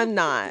 but I'm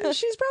not.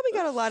 She's probably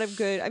got a lot of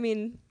good. I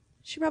mean,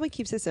 she probably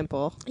keeps it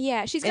simple.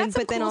 Yeah, she's got And-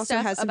 some but then cool also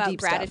stuff has some about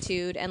deep stuff.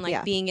 gratitude and like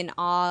Yeah. being in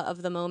awe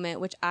of the moment,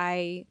 which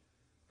I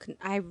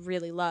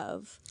really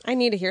love. I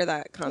need to hear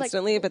that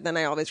constantly, but then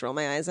I always roll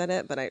my eyes at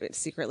it. But I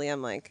secretly,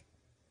 I'm like,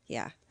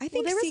 yeah. I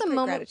think There was a secret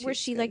moment gratitude where is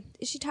she good. like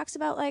she talks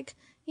about like,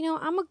 you know,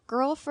 I'm a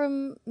girl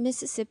from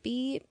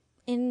Mississippi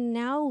and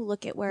now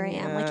look at where I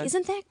am. Like,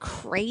 isn't that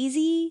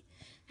crazy?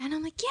 And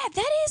I'm like, yeah,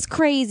 that is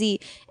crazy.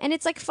 And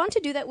it's like fun to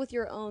do that with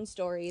your own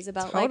stories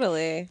about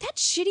Totally. like that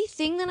shitty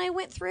thing that I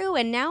went through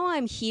and now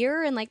I'm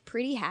here and like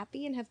pretty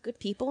happy and have good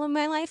people in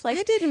my life. Like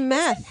I did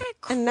meth, that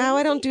and now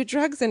I don't do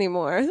drugs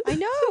anymore. I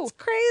know. It's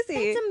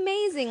crazy. that's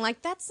amazing.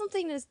 Like that's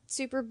something to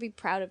super be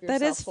proud of yourself.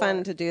 That is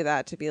fun to do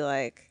that, to be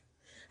like,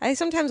 I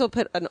sometimes will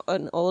put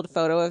an old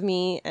photo of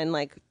me and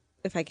like,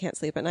 if I can't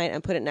sleep at night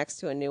and put it next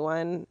to a new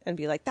one and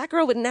be like, that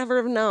girl would never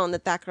have known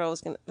that girl was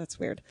going to, that's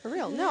weird. For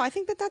real. No, I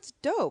think that's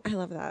dope. I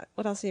love that.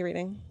 What else are you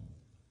reading?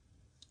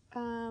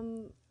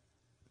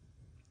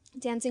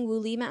 Dancing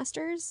Wooly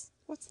Masters.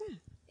 What's that?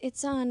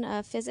 It's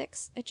on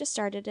physics. I just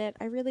started it.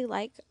 I really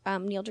like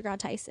Neil deGrasse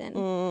Tyson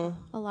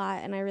a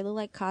lot, and I really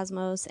like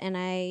Cosmos. And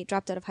I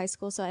dropped out of high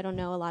school, so I don't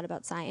know a lot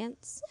about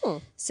science.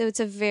 So it's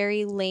a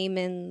very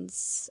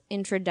layman's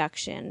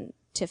introduction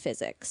to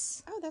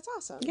physics. Oh, that's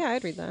awesome. Yeah,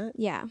 I'd read that.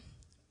 Yeah,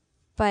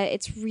 but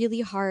it's really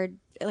hard.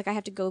 Like I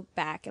have to go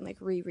back and like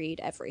reread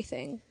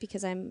everything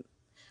because I'm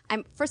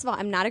first of all,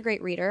 I'm not a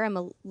great reader. I'm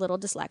a little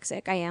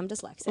dyslexic. I am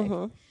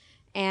dyslexic,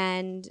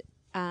 and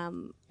Are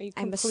you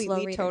I'm a slow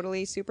completely, reader.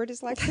 totally super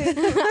dyslexic?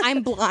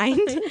 I'm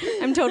blind.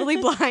 I'm totally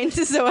blind,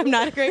 so I'm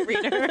not a great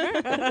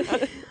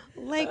reader.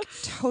 Like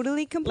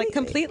totally completely. Like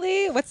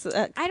completely? What's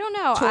I don't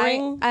know.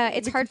 Touring?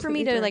 It's hard for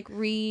me to like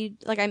read.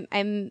 Like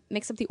I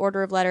mix up the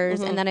order of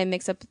letters and then I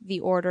mix up the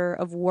order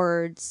of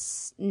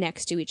words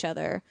next to each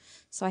other.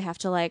 So I have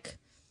to like.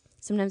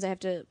 Sometimes I have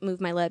to move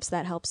my lips.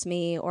 That helps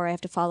me, or I have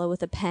to follow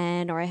with a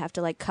pen, or I have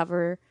to like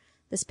cover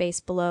the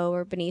space below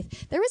or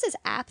beneath. There was this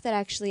app that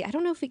actually I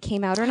don't know if it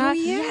came out or not,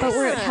 but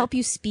where it helped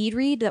you speed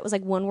read. That was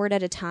like one word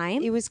at a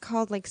time. It was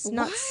called like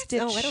not What?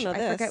 Stitch. Oh, I don't know I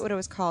this. forget what it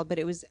was called, but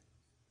it was,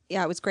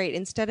 yeah, it was great.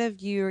 Instead of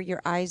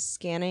your eyes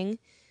scanning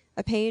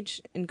a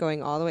page and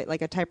going all the way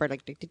like a typewriter,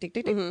 like tick tick tick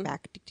tick tick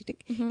back tick tick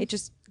tick, it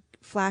just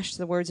flashed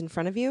the words in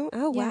front of you.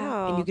 Oh, Yeah.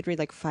 wow. And you could read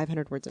like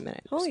 500 words a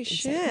minute. Holy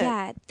Just insane. shit.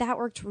 Yeah, that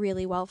worked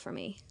really well for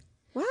me.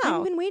 Wow.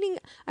 I've been waiting.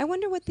 I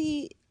wonder what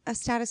the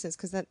status is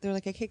because they're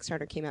like a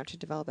Kickstarter came out to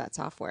develop that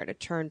software to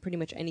turn pretty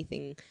much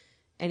anything,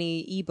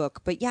 any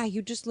ebook. But yeah,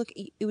 you just look.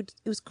 It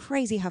was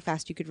crazy how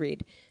fast you could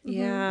read.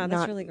 Yeah, that's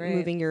not really great.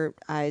 moving your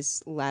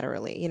eyes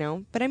laterally, you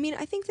know. But I mean,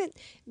 I think that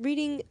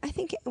reading. I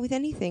think with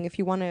anything, if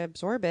you want to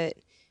absorb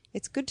it,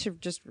 it's good to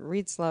just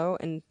read slow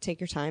and take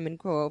your time and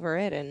go over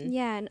it. And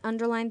Yeah, and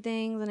underline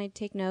things, and I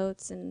take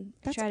notes and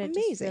That's try to just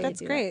amazing. really That's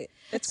do great.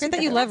 that. It's great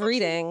that you love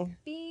reading.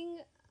 Being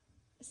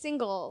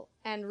single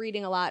and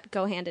reading a lot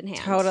go hand in hand.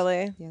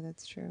 Totally. yeah,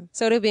 that's true.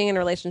 So do being in a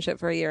relationship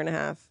for a year and a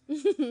half.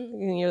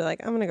 And you're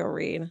like, I'm going to go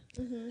read.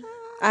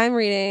 I'm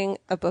reading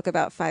a book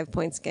about 5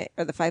 Points gang,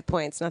 or the 5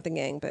 Points, not the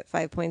gang, but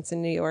 5 Points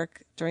in New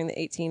York during the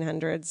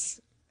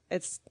 1800s.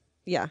 It's,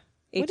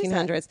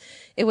 1800s.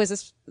 It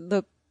was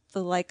the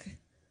like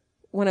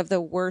one of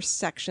the worst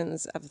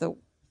sections of the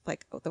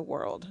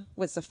world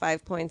was the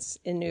 5 Points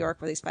in New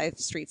York where these 5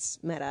 streets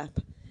met up.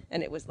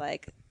 And it was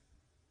like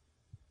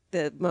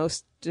the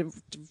most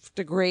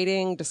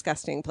degrading,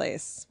 disgusting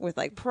place with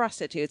like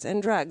prostitutes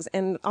and drugs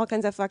and all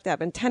kinds of fucked up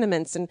and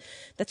tenements. And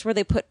that's where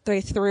they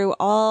threw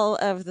all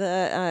of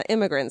the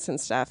immigrants and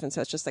stuff. And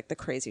so it's just like the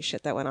crazy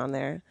shit that went on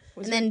there.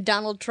 And then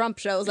Donald Trump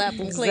shows up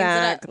and cleans it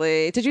up.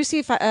 Exactly. Did you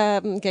see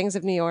Gangs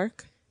of New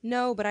York?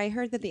 No, but I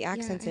heard that the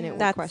accents in it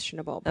were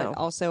questionable, but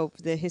also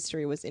the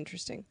history was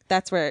interesting.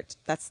 That's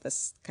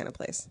this kind of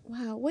place.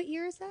 Wow, what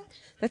year is that?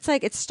 That's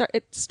like it started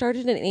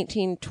in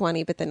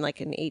 1820, but then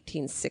like in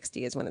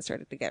 1860 is when it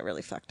started to get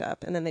really fucked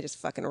up, and then they just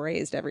fucking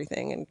razed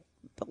everything and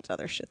built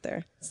other shit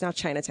there. It's now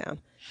Chinatown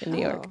in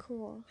New York.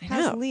 Cool.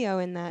 How's Leo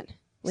in that?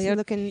 Leo, Is he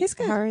looking, he's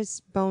good. how are his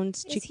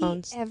bones, Is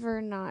cheekbones? he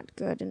ever not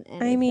good in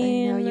anything? I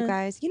mean, I know, you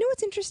guys. You know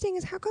what's interesting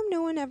is how come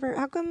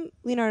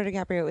Leonardo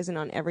DiCaprio isn't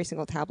on every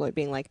single tabloid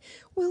being like,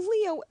 will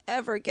Leo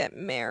ever get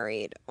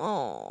married?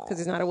 Oh. Because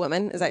he's not a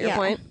woman. Is that your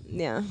point?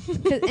 Yeah.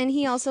 And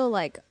he also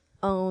like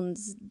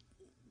owns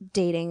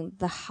dating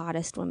the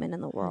hottest women in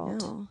the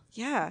world. No.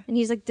 Yeah. And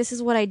he's like, this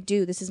is what I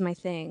do. This is my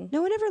thing.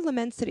 No one ever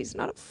laments that he's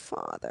not a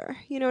father.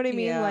 You know what I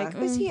mean? Yeah. Like,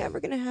 is he ever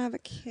going to have a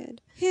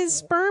kid? His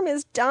sperm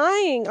is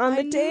dying on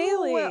the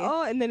daily.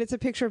 Oh, and then it's a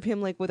picture of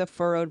him like with a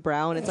furrowed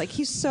brow, and it's like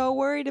he's so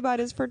worried about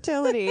his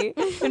fertility,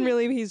 and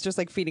really he's just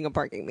like feeding a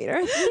parking meter.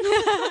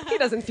 He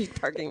doesn't feed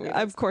parking meters.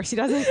 Of course he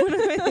doesn't. What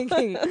am I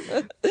thinking?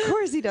 Of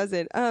course he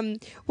doesn't.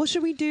 Well,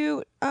 should we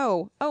do?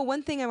 Oh,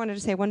 one thing I wanted to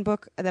say. One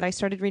book that I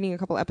started reading a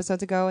couple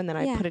episodes ago, and then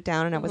I Yeah. put it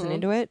down, and I wasn't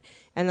into it,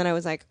 and then I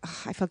was like, ugh,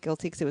 I felt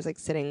guilty because it was like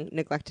sitting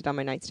neglected on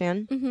my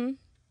nightstand. Mm-hmm.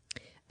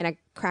 And I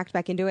cracked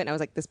back into it, and I was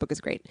like, this book is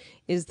great.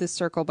 Is The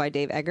Circle by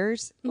Dave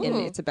Eggers, and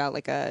it's about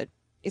like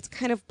it's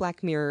kind of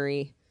Black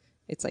Mirror-y.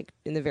 It's like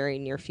in the very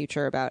near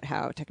future about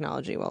how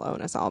technology will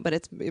own us all, but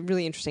it's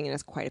really interesting and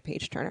it's quite a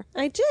page turner.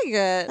 I dig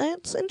it.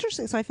 It's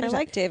interesting. So I I finished.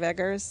 like Dave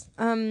Eggers.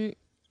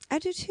 I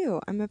do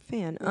too. I'm a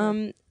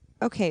fan.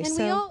 Okay, And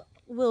so we all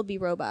will be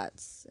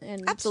robots.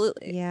 And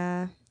Absolutely.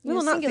 yeah. You know,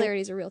 will not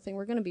singularity is a real thing.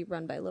 We're going to be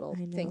run by little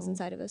I things know.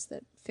 inside of us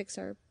that fix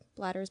our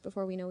bladders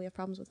before we know we have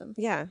problems with them.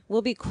 Yeah.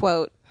 We'll be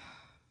quote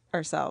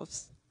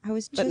ourselves. I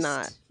was But just,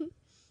 not.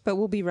 But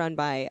we'll be run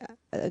by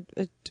the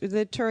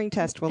Turing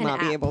test. Will An not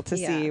be app. able to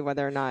see Yeah.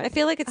 whether or not. I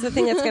feel like it's the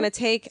thing that's going to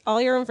take all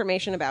your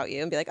information about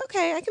you and be like,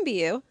 okay, I can be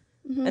you.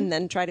 And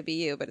then try to be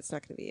you, but it's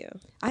not going to be you.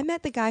 I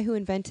met the guy who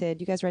invented.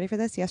 You guys ready for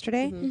this?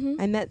 Yesterday,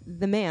 I met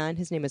the man.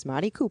 His name is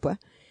Marty Cooper.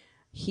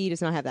 He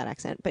does not have that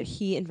accent, but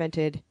he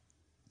invented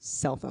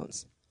cell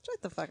phones.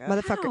 Shut the fuck up.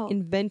 Motherfucker Wow.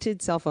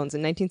 invented cell phones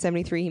in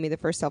 1973. He made the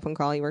first cell phone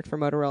call. He worked for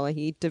Motorola.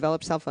 He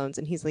developed cell phones,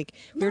 and he's like,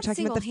 we were Not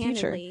talking about the future.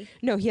 single-handedly.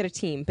 No, he had a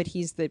team, but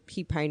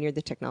he pioneered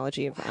the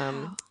technology of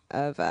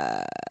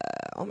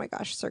oh my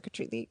gosh,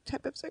 circuitry, the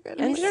type of circuit.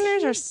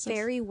 Engineers are He's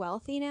very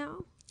wealthy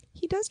now.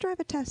 He does drive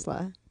a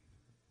Tesla.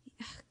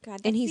 God,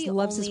 And that's he the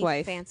loves his only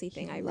wife. fancy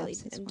thing He I really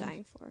loves his am wife.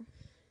 dying for.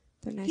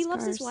 They're nice He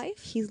loves his cars. wife?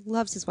 He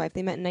loves his wife.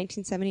 They met in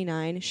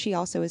 1979. She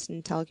also is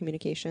in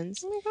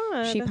telecommunications. Oh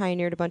my God. She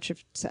pioneered a bunch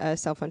of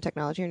cell phone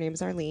technology. Her name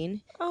is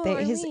Arlene. Oh,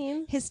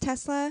 Arlene. His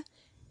Tesla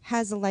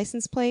has a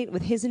license plate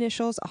with his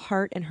initials, a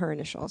heart, and her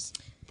initials.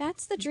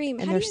 That's the dream.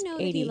 And How do there's you know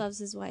that 80. he loves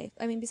his wife?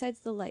 I mean,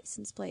 besides the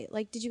license plate.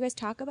 Like, did you guys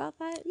talk about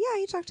that? Yeah,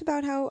 he talked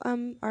about how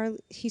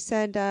he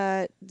said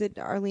that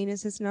Arlene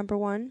is his number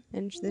one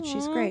and that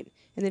she's great,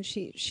 and then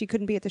she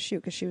couldn't be at the shoot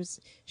because she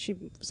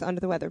was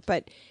under the weather.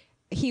 But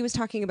he was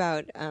talking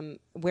about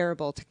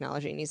wearable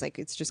technology, and he's like,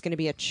 it's just going to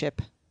be a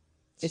chip.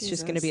 It's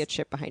just going to be a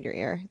chip behind your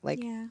ear.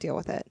 Like, Yeah. deal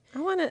with it. I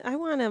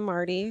want a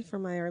Marty for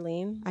my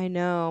Arlene. I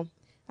know.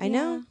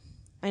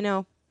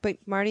 But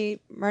Marty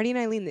and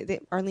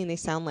Arlene, they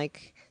sound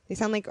like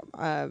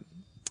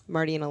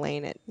Marty and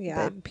Elaine at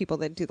the people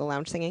that do the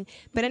lounge singing.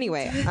 But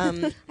anyway,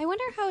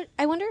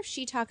 I wonder if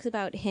she talks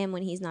about him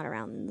when he's not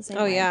around in the same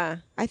Oh way. yeah.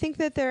 I think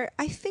that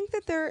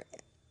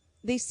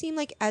they seem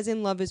like as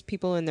in love as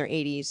people in their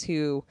 80s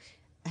who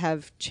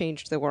have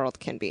changed the world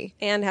can be.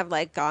 And have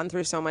like gone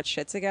through so much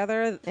shit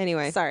together.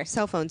 Anyway, Sorry.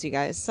 cell phones, you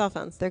guys. Cell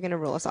phones. They're gonna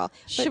rule us all.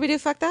 Should we do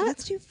fuck that?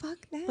 Let's do fuck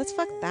that. Let's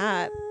fuck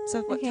that.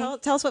 So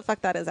tell us what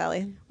fuck that is,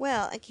 Allie.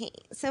 Well, okay.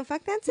 So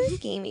fuck that's a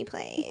game we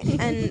play,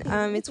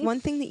 and it's one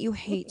thing that you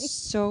hate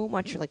so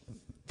much. You're like,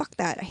 fuck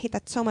that. I hate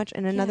that so much.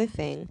 And another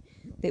thing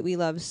that we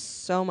love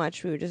so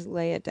much, we would just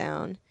lay it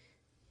down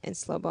and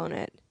slow bone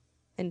it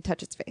and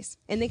touch its face.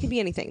 And they could be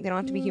anything. They don't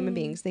have to be human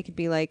beings. They could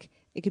be like,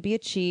 it could be a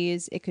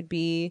cheese. It could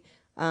be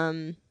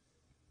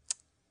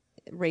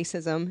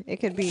racism. It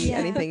could be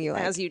anything you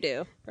like. As you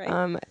do,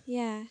 right?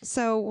 Yeah.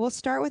 So we'll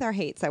start with our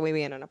hates. That way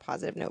we end on a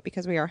positive note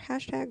because we are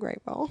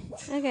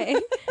 #GreatWell. Okay.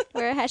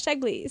 We're a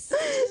hashtag please.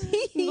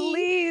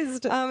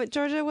 Pleased.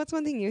 Georgia, what's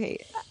one thing you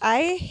hate?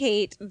 I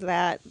hate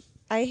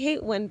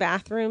when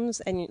bathrooms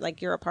and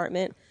like your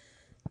apartment,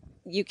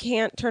 you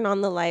can't turn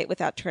on the light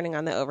without turning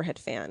on the overhead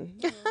fan.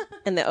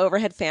 And the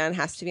overhead fan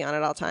has to be on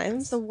at all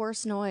times. The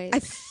worst noise. I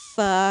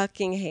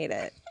fucking hate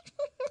it.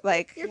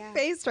 Like, Your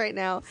face right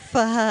now.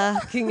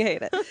 fucking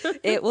hate it.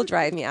 It will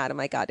drive me out of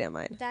my goddamn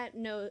mind. that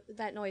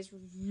noise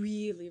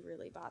really,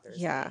 really bothers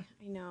Yeah.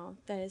 me. I know.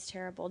 That is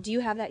terrible. Do you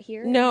have that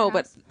here? No, in your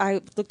but house?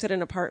 I looked at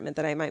an apartment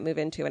that I might move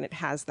into and it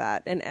has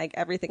that. And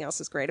everything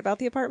else is great about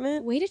the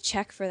apartment. Way to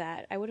check for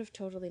that. I would have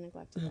totally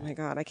neglected Oh that. my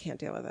God, I can't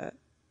deal with it.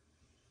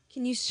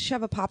 Can you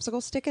shove a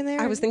popsicle stick in there?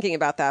 I was thinking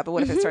about that, but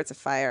what if it starts a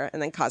fire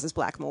and then causes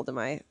black mold in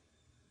my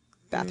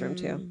bathroom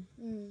too?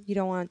 You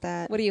don't want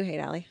that. What do you hate,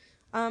 Allie?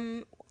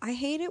 I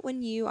hate it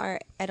when you are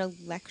at a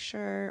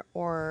lecture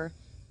or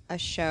a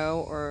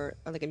show or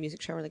like a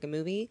music show or like a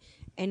movie,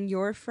 and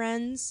your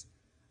friends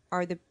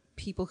are the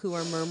people who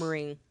are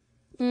murmuring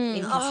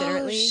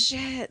inconsiderately. Oh,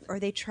 shit. Or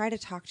they try to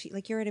talk to you.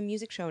 Like you're at a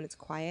music show and it's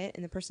quiet,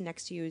 and the person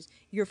next to you is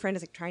your friend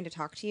is like trying to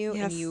talk to you,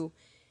 Yes. and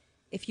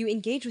if you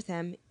engage with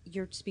them,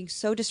 you're just being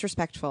so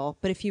disrespectful.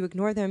 But if you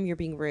ignore them, you're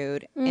being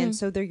rude. And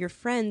so they're your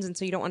friends, and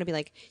so you don't want to be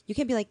like, you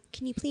can't be like,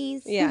 can you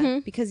please? Yeah.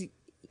 Because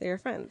They're your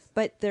friends.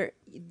 but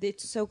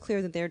it's so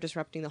clear that they're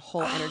disrupting the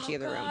whole energy of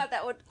the room.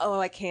 That would.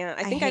 Oh, I can't.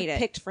 I think I've hate it.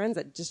 picked friends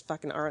that just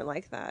fucking aren't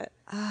like that.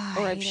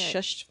 Or I've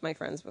shushed my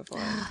friends before.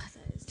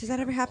 Does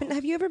that ever happen?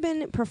 Have you ever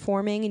been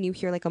performing and you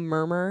hear like a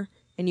murmur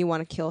and you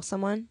want to kill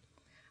someone?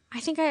 I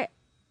think I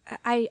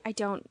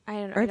don't.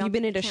 Or have you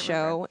been at a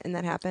show and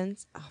that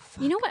happens? Oh,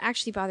 fuck. You know what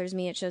actually bothers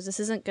me at shows? This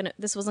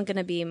wasn't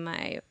gonna be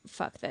my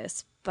fuck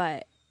this,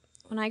 but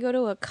when I go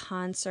to a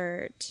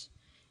concert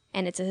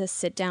and it's a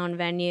sit down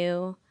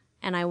venue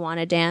and I want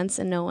to dance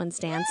and no one's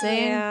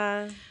dancing,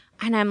 Yeah.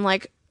 and I'm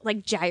like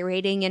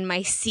gyrating in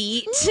my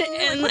seat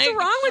and What's like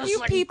wrong with just, you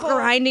like, people?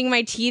 grinding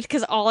my teeth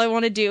because all I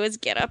want to do is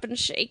get up and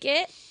shake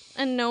it,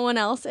 and no one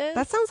else is.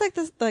 That sounds like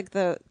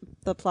the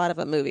plot of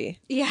a movie,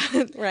 yeah,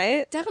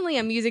 right? definitely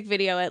a music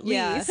video at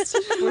least.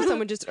 Where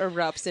someone just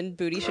erupts in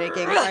booty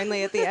shaking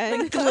finally at the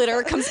end.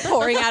 Glitter comes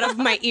pouring out of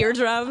my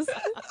eardrums.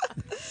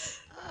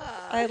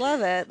 I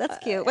love it. That's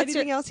cute. What's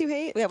Anything your else you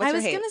hate? Yeah, what's I your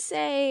was hate? gonna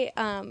say,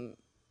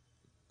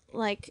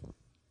 like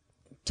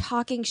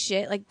talking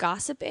shit, like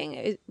gossiping.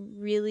 It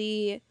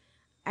really,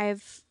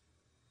 I've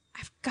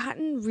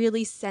gotten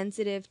really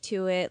sensitive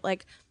to it.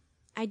 Like,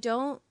 I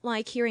don't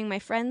like hearing my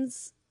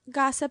friends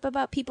gossip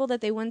about people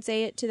that they wouldn't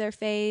say it to their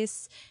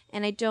face,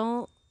 and I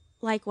don't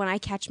like when I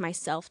catch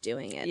myself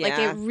doing it. Like,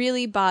 Yeah. it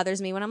really bothers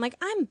me when I'm like,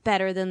 I'm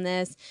better than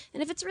this.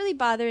 And if it's really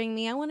bothering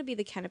me, I want to be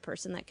the kind of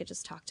person that could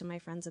just talk to my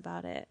friends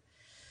about it.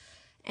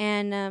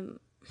 And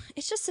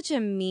it's just such a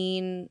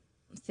mean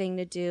thing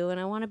to do, and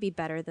I want to be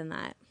better than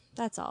that.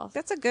 That's all.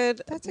 That's a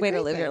good way to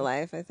great live your thing.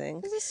 life, I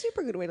think. It's a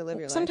super good way to live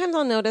your life. Sometimes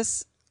I'll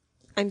notice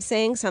I'm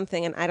saying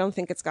something and I don't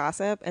think it's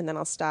gossip, and then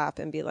I'll stop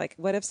and be like,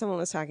 what if someone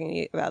was talking to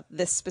you about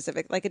this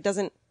specific, like it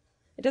doesn't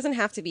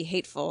have to be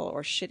hateful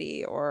or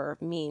shitty or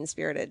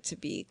mean-spirited to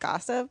be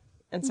gossip.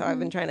 And so I've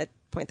been trying to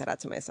point that out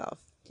to myself.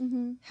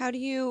 How do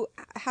you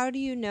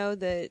know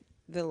the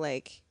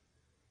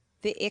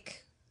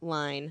ick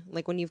line?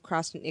 Like when you've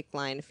crossed an ick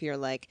line, if you're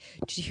like,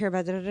 did you hear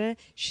about da-da-da?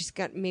 She's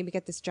got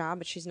this job,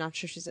 but she's not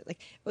sure she's like.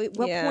 At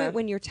what Yeah. point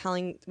when you're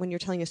telling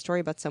a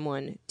story about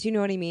someone, do you know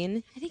what I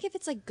mean? I think if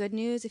it's like good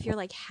news, if you're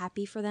like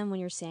happy for them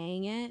when you're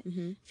saying it,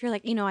 if you're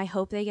like, I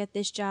hope they get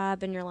this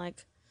job, and you're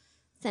like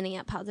sending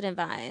out positive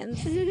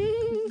vibes,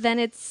 then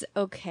it's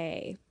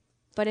okay.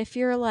 But if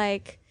you're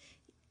like,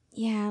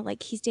 yeah,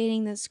 like he's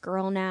dating this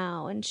girl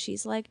now and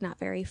she's like not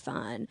very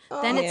fun,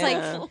 then it's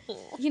like,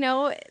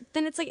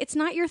 then it's like, it's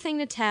not your thing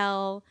to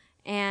tell,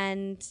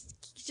 and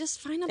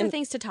just find other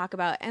things to talk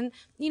about. And,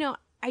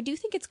 I do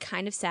think it's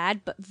kind of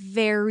sad, but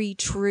very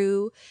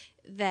true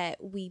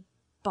that we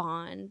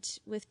bond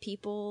with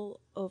people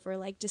over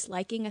like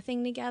disliking a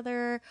thing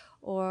together,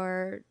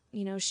 or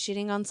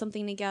shitting on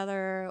something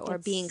together, or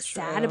being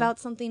sad about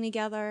something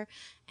together.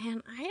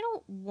 And I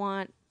don't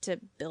want to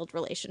build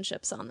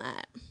relationships on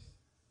that.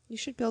 You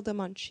should build them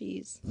on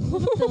cheese.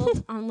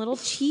 Build on little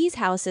cheese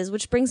houses,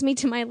 which brings me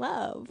to my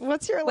love.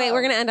 What's your love? Wait,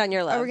 we're going to end on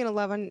your love. We're gonna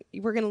love on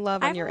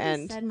I've your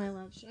already end. said my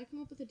love. Should I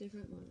come up with a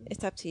different one?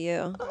 It's up to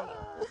you.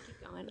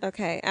 Keep going.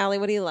 Okay, Allie,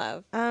 what do you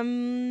love?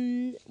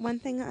 One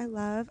thing I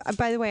love.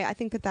 By the way, I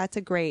think that's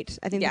a great.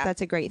 I think Yeah.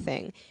 that's a great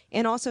thing.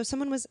 And also,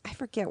 I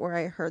forget where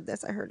I heard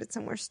this. I heard it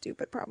somewhere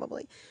stupid,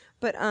 probably,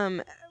 but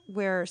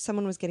where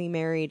someone was getting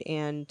married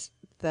and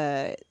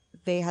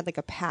they had like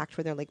a pact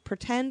where they're like,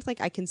 pretend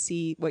like I can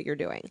see what you're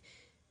doing,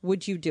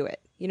 would you do it?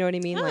 You know what I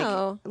mean?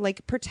 Oh.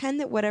 Like pretend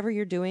that whatever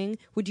you're doing,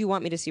 would you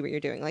want me to see what you're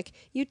doing? Like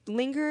you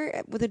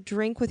linger with a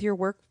drink with your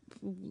work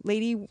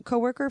lady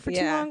coworker for too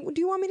Yeah. long.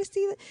 Do you want me to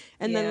see that?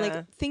 And then Yeah.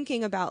 like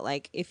thinking about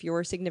like if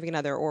your significant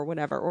other or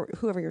whatever or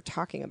whoever you're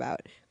talking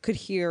about could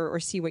hear or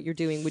see what you're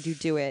doing, would you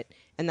do it?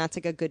 And that's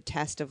like a good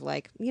test of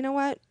like, you know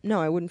what? No,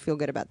 I wouldn't feel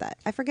good about that.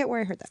 I forget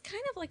where I heard that.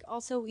 Kind of like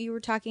also you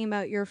were talking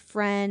about your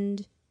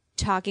friend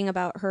talking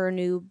about her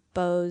new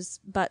beau's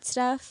butt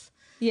stuff.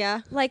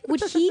 Yeah. Like,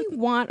 would he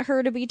want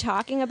her to be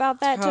talking about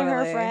that to her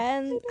Totally.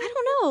 friend? I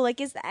don't know.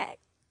 Like, is that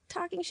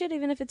talking shit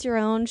even if it's your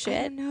own I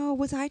shit? don't know.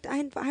 Was I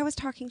was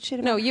talking shit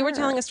about No, you were her.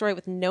 telling a story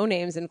with no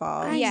names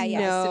involved. Yeah, yeah.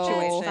 know.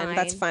 Situation. Fine.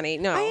 That's funny.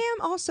 No. I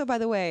am also, by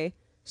the way,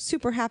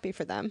 super happy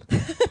for them.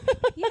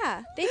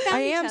 Yeah, they found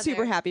I each am other.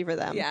 super happy for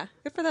them. Yeah.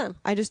 Good for them.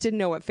 I just didn't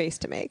know what face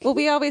to make. Well,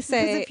 we always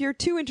because say if you're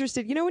too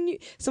interested, you know, when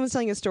someone's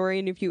telling a story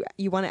and if you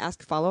want to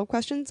ask follow-up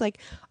questions, like,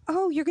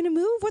 oh, you're going to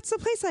move? What's the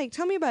place like?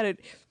 Tell me about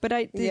it. But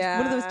it's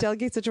one of those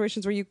delegate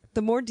situations where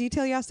the more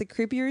detail you ask, the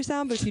creepier you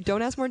sound. But if you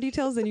don't ask more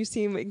details, then you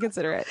seem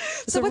inconsiderate.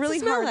 It's So a what's really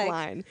the smell hard like?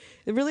 line.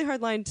 A really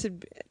hard line to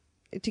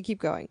keep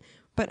going.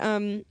 But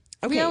okay.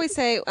 we always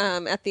say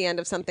at the end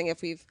of something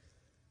if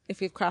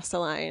we've crossed a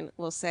line,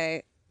 we'll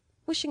say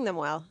wishing them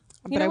well.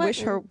 You But know I what? wish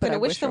her- We're but gonna I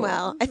wish wish them her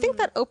well. I think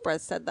that Oprah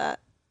said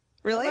that.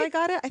 Really? I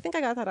got it. I think I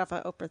got that off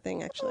an Oprah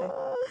thing actually.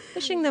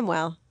 Wishing them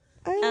well.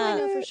 I No,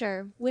 like for it.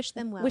 sure. Wish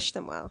them well. Wish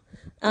them well.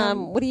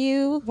 What do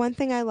you? One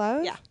thing I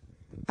love. Yeah.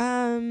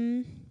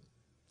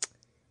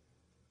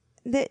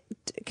 That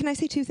can I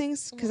say two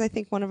things? Because I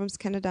think one of them's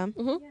kind of dumb.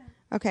 Mm-hmm.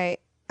 Okay.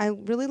 I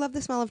really love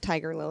the smell of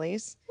tiger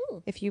lilies.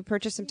 Ooh. If you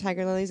purchase some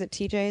tiger lilies at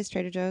TJ's,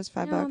 Trader Joe's,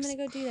 $5, No, I'm gonna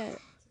go do that.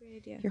 That's a great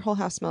idea. your whole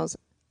house smells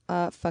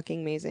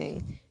fucking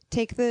amazing.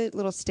 Take the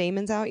little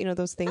stamens out, you know,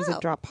 those things Oh.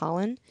 that drop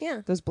pollen.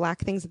 Yeah. Those black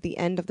things at the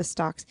end of the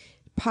stalks.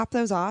 Pop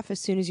those off as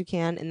soon as you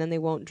can, and then they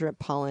won't drip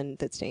pollen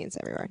that stains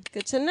everywhere.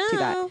 Good to know. Do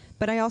that.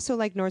 But I also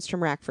like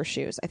Nordstrom Rack for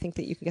shoes. I think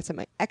that you can get some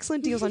like,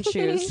 excellent deals on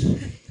shoes.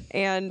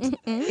 And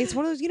it's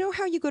one of those, you know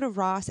how you go to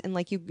Ross and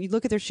like you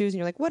look at their shoes and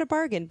you're like, what a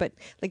bargain. But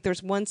like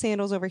there's one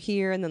sandals over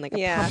here and then like a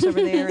Yeah. pumps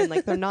over there and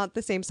like they're not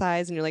the same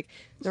size and you're like,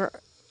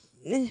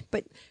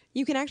 but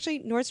you can actually,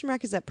 Nordstrom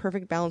Rack is that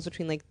perfect balance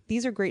between like,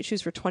 these are great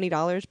shoes for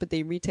 $20, but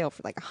they retail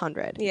for like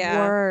 $100. Yeah.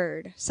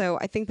 Word. So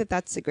I think that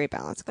that's a great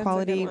balance. That's a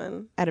Quality good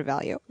one. at a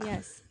value.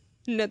 Yes.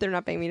 No, they're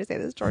not paying me to say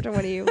this, Georgia.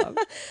 What do you love?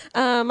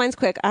 Mine's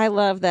quick. I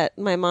love that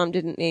my mom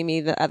didn't name me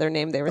the other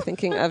name they were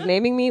thinking of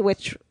naming me,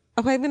 which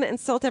I'm going to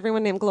insult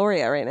everyone named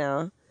Gloria right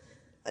now.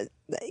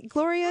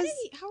 Gloria's.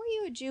 How are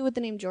you a Jew with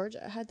the name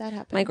Georgia? How'd that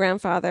happen? My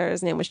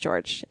grandfather's name was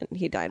George, and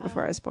he died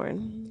before I was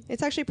born.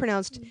 It's actually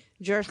pronounced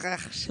George.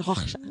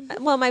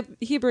 Well, my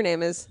Hebrew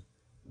name is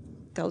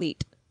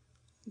Galit.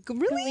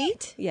 Really?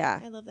 Yeah.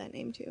 I love that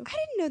name too. I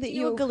didn't know that Do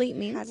you know you what Galit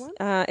means? had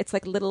one. It's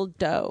like little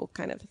doe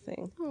kind of a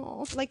thing.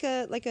 Oh, Like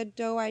a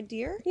doe-eyed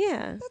deer.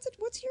 Yeah.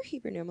 What's your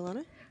Hebrew name,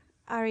 Alana?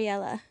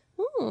 Ariella.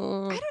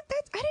 Hmm. I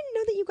didn't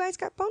know that you guys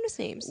got bonus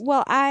names.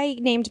 Well, I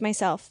named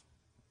myself.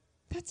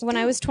 That's When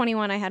I dope. was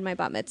 21, I had my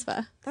bat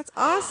mitzvah, That's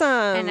awesome.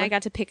 and I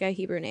got to pick a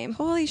Hebrew name.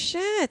 Holy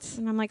shit.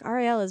 And I'm like,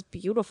 Ariella is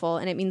beautiful,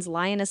 and it means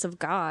lioness of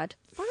God.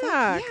 Fuck.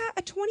 Yeah,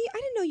 a 20. I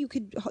didn't know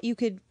you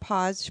could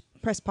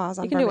press pause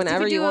on. You can do bar mitzvah.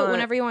 whenever You could you do want. it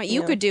whenever you want.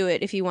 You Yeah. could do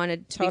it if you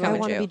wanted to Totally. become I a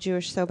want to Jew. be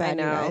Jewish so bad, I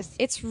know. you guys.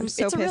 It's I'm it's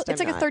so a real, pissed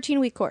it's I'm like a not.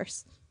 13-week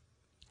course.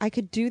 I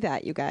could do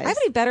that, you guys. I have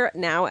to be better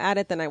now at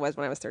it than I was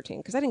when I was 13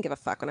 because I didn't give a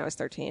fuck when I was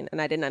 13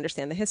 and I didn't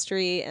understand the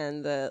history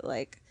and the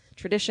like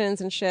traditions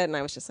and shit and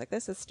I was just like,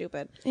 this is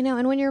stupid. I know,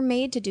 and when you're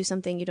made to do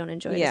something, you don't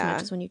enjoy it as Yeah.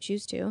 much as when you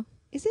choose to.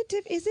 Is it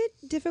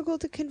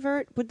difficult to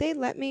convert? Would they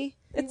let me?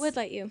 They would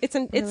let you. It's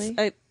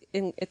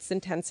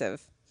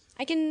intensive.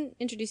 I can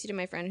introduce you to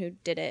my friend who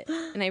did it,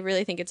 and I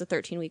really think it's a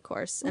 13-week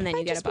course, and then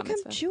you get a just bat become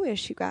mitzvah.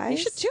 Jewish, you guys. You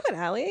should do it,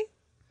 Allie.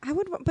 I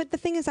would, but the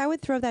thing is, I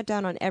would throw that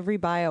down on every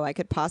bio I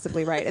could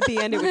possibly write. At the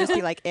end, it would just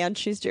be like, "And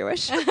she's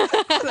Jewish." So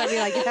I'd be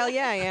like, "Hell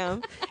yeah, I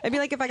am." It'd be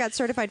like if I got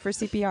certified for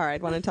CPR,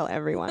 I'd want to tell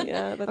everyone.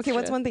 Yeah, that's okay,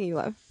 what's true. one thing you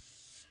love?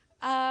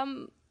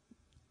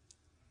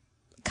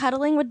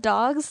 Cuddling with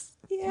dogs.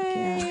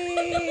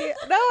 Yay!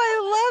 No,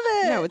 I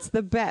love it. No, it's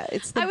the best.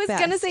 It's the I was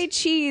best. gonna say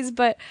cheese,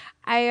 but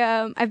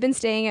I've been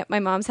staying at my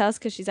mom's house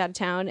because she's out of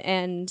town,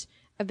 and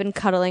I've been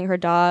cuddling her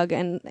dog,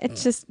 and it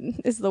just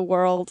is the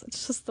world.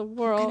 It's just the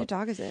world. What kind of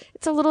dog is it?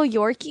 It's a little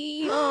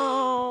Yorkie.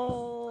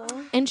 Oh.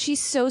 And she's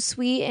so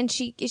sweet, and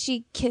she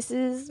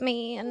kisses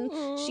me, and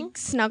she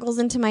snuggles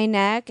into my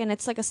neck, and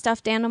it's like a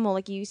stuffed animal.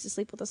 Like you used to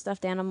sleep with a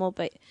stuffed animal,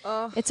 but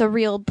it's a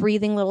real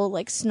breathing little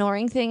like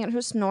snoring thing, and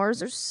her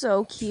snores are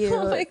so cute.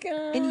 Oh my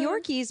god. And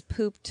Yorkies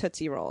poop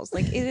Tootsie Rolls.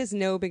 Like it is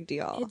no big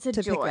deal. It's a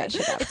to joy. pick that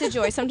shit up. It's a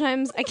joy.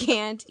 Sometimes I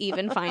can't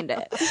even find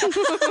it.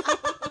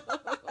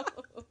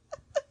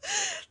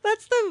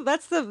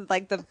 That's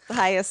the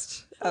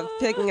highest of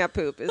picking up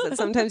poop is that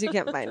sometimes you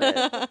can't find it.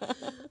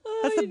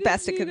 That's the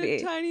best it could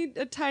be.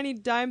 A tiny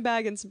dime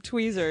bag and some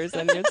tweezers,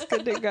 and it's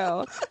good to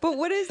go. But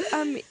what is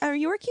are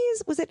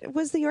Yorkies?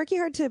 Was the Yorkie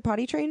hard to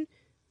potty train?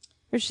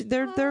 Or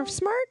they're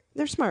smart.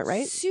 They're smart,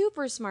 right?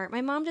 Super smart.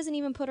 My mom doesn't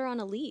even put her on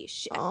a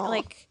leash.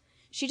 Like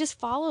she just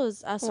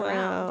follows us Wow.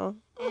 around.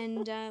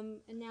 And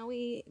now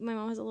my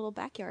mom has a little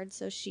backyard,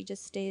 so she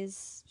just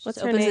stays. She What's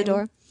just her opens the name?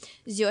 door.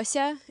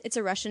 Zyosia. It's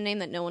a Russian name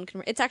that no one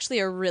can. It's actually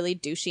a really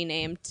douchey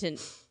name to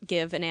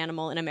give an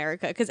animal in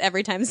America, because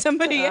every time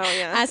somebody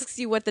asks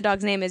you what the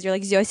dog's name is, you're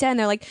like Zyosia, and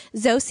they're like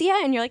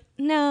Zosia, and you're like,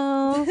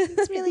 no,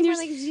 it's really more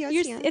like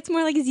Zyosia. It's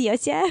more like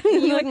Zyosia.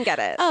 You wouldn't get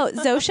it. Oh,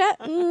 Zosha?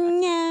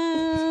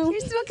 No. You're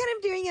still kind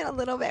of doing it a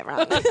little bit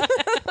wrong.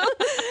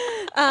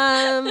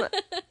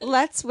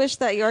 Let's wish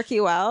that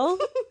Yorkie well.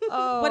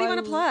 What do you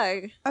want to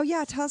plug? Oh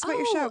yeah, tell us about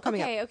your show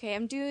coming up. Okay.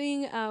 I'm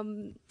doing.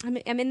 I'm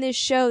in this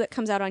show that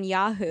comes out on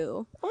Yahoo.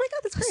 Oh my God,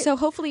 that's great. So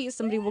hopefully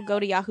somebody will go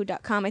to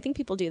yahoo.com. I think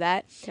people do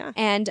that. Yeah.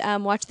 And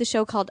watch the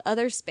show called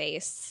Other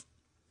Space.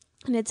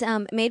 And it's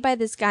made by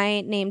this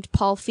guy named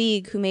Paul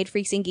Feig, who made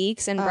Freaks and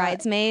Geeks and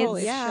Bridesmaids.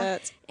 Holy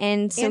shit.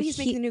 And so And he's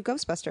making the new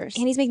Ghostbusters.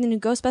 and he's making the new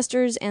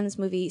Ghostbusters and this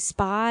movie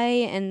Spy.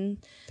 And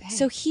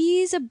so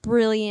he's a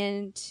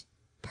brilliant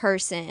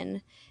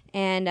person.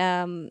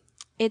 And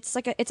it's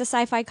like it's a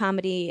sci-fi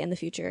comedy in the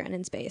future and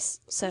in space.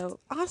 So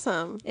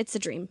Awesome. it's a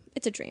dream.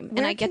 It's a dream.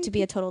 And I get to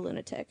be a total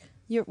lunatic.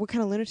 What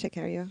kind of lunatic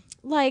are you?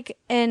 Like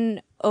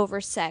an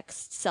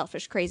oversexed,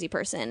 selfish, crazy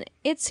person.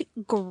 It's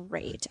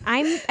great.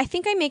 I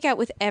think I make out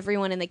with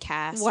everyone in the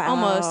cast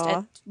almost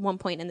at one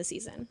point in the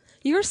season.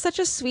 You're such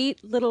a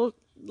sweet little,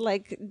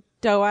 like,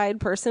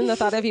 doe-eyed person. The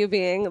thought of you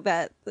being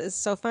that is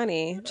so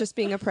funny. Just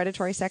being a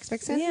predatory sex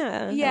vixen?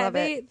 Yeah. Yeah, love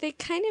it. they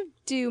kind of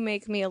do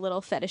make me a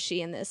little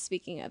fetishy in this.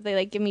 Speaking of, they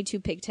like give me 2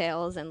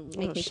 pigtails and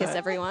make me kiss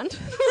everyone.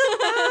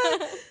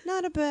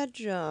 Not a bad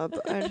job.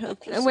 I'd have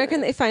to And where say.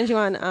 can they find you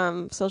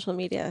on social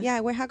media? Yeah,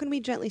 how can we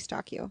gently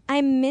stalk you?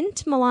 I'm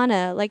Mint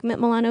Milana, like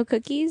Mint Milano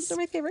cookies, Those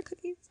are my favorite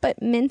cookies.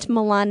 but Mint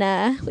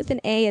Milana with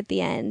an A at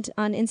the end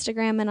on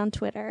Instagram and on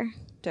Twitter.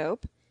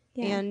 Dope.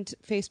 Yeah. And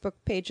Facebook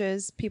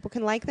pages, people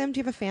can like them. Do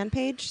you have a fan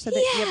page so that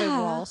you have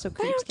a wall so I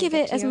creeps don't can give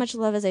get it to as you? much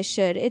love as I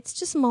should. It's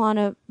just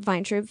Milana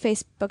Weintraub,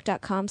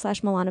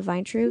 facebook.com/Milana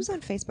Weintraub. Who's on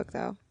Facebook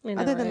though? I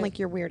know, Other than right? like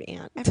your weird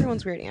aunt.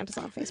 Everyone's weird aunt is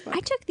on Facebook. I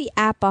took the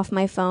app off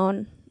my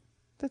phone,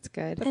 That's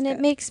good. and it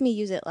makes me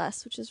use it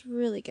less, which is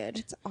really good.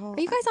 It's all Are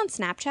you guys on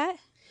Snapchat?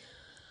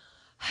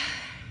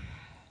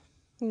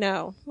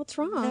 No. What's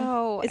wrong?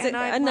 No, Is it and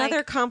I'm another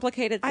like,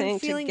 complicated thing I'm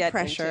feeling to get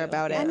pressure into?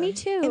 about Yeah, it. me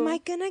too. Am I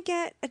gonna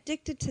get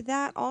addicted to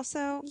that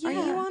also? Are you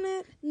Yeah. on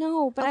it?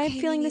 No, but Okay, I'm me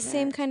feeling the neither.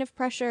 same kind of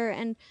pressure,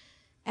 and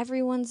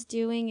everyone's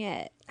doing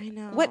it. I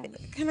know. What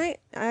can I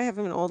have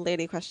an old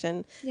lady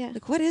question. Yeah.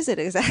 Like, what is it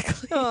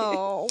exactly?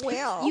 Oh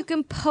well. You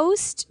can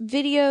post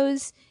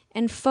videos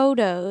and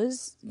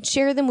photos,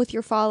 share them with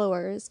your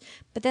followers,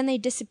 but then they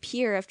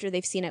disappear after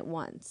they've seen it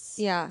once.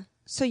 Yeah.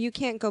 So you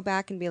can't go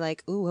back and be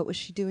like, "Ooh, what was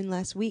she doing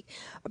last week?"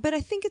 But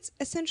I think it's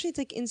essentially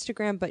like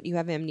Instagram, but you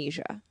have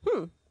amnesia.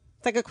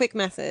 It's like a quick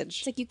message.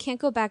 It's like you can't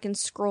go back and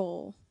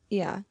scroll.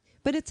 Yeah.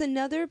 But it's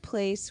another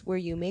place where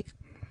you make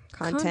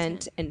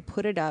content and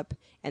put it up,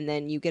 and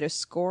then you get a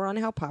score on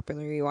how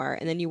popular you are,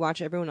 and then you watch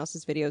everyone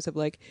else's videos of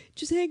like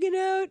just hanging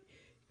out,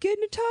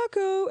 getting a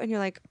taco, and you're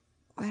like,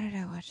 why did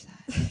I watch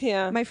that?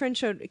 Yeah. My friend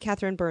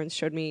Catherine Burns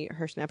showed me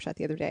her Snapchat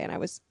the other day, and I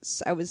was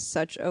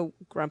such a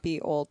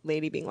grumpy old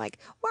lady being like,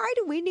 why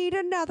do we need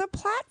another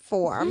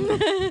platform?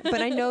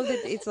 But I know that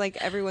it's like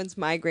everyone's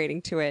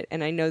migrating to it,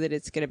 and I know that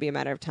it's going to be a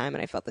matter of time,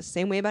 and I felt the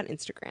same way about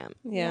Instagram.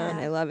 Yeah. And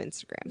I love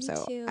Instagram.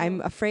 So too.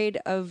 I'm afraid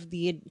of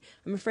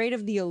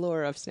the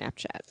allure of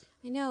Snapchat.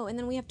 I know, and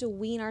then we have to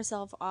wean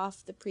ourselves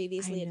off the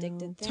previously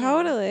addicted thing.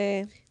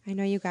 Totally. I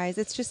know, you guys.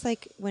 It's just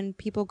like when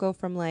people go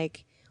from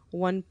like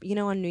one,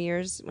 on New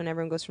Year's, when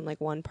everyone goes from like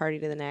one party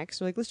to the next,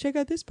 they're like, let's check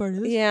out this party.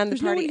 Yeah, and the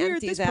There's no party one here at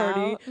empties this party.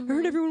 out. I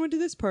heard everyone went to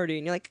this party,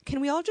 and you're like,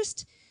 can we all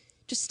just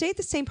stay at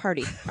the same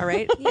party, all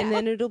right? And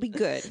then it'll be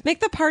good. Make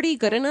the party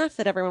good enough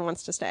that everyone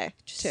wants to stay,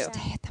 too.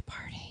 Stay at the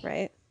party.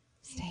 Right?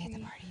 Stay at the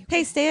party.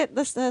 Hey, stay at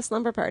the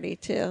slumber party,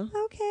 too.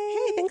 Okay.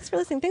 Hey, thanks for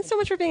listening. Thanks so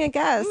much for being a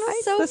guest.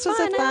 So this was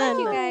fun. so I love fun.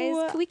 you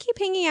guys. Can we keep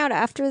hanging out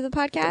after the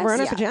podcast? We're in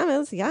our Yeah.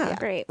 pajamas. Yeah.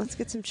 Great. Let's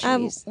get some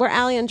cheese. We're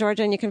Allie in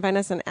Georgia, and you can find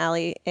us on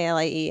Allie,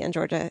 ALIE, in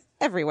Georgia,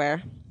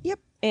 everywhere. Yep.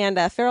 And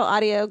Feral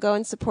Audio, go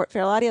and support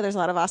Feral Audio. There's a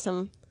lot of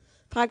awesome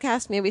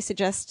podcasts. Maybe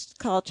suggest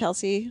call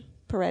Chelsea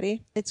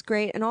Peretti. It's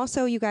great. And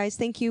also, you guys,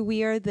 thank you.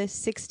 We are the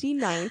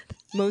 69th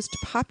most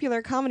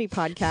popular comedy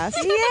podcast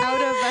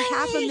out of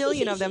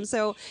 500,000 of them.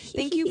 So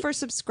thank you for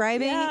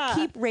subscribing. Yeah.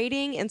 Keep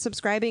rating and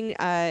subscribing.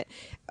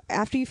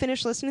 After you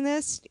finish listening to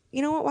this,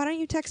 you know what? Why don't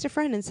you text a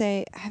friend and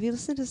say, have you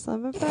listened to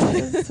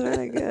Slumberfest? It's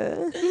really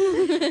good.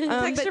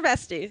 Text your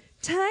bestie.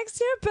 Text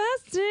your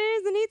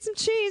besties and eat some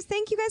cheese.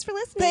 Thank you guys for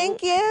listening.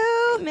 Thank you.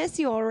 I miss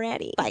you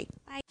already. Bye.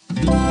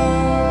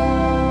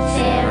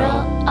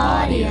 Feral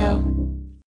Audio.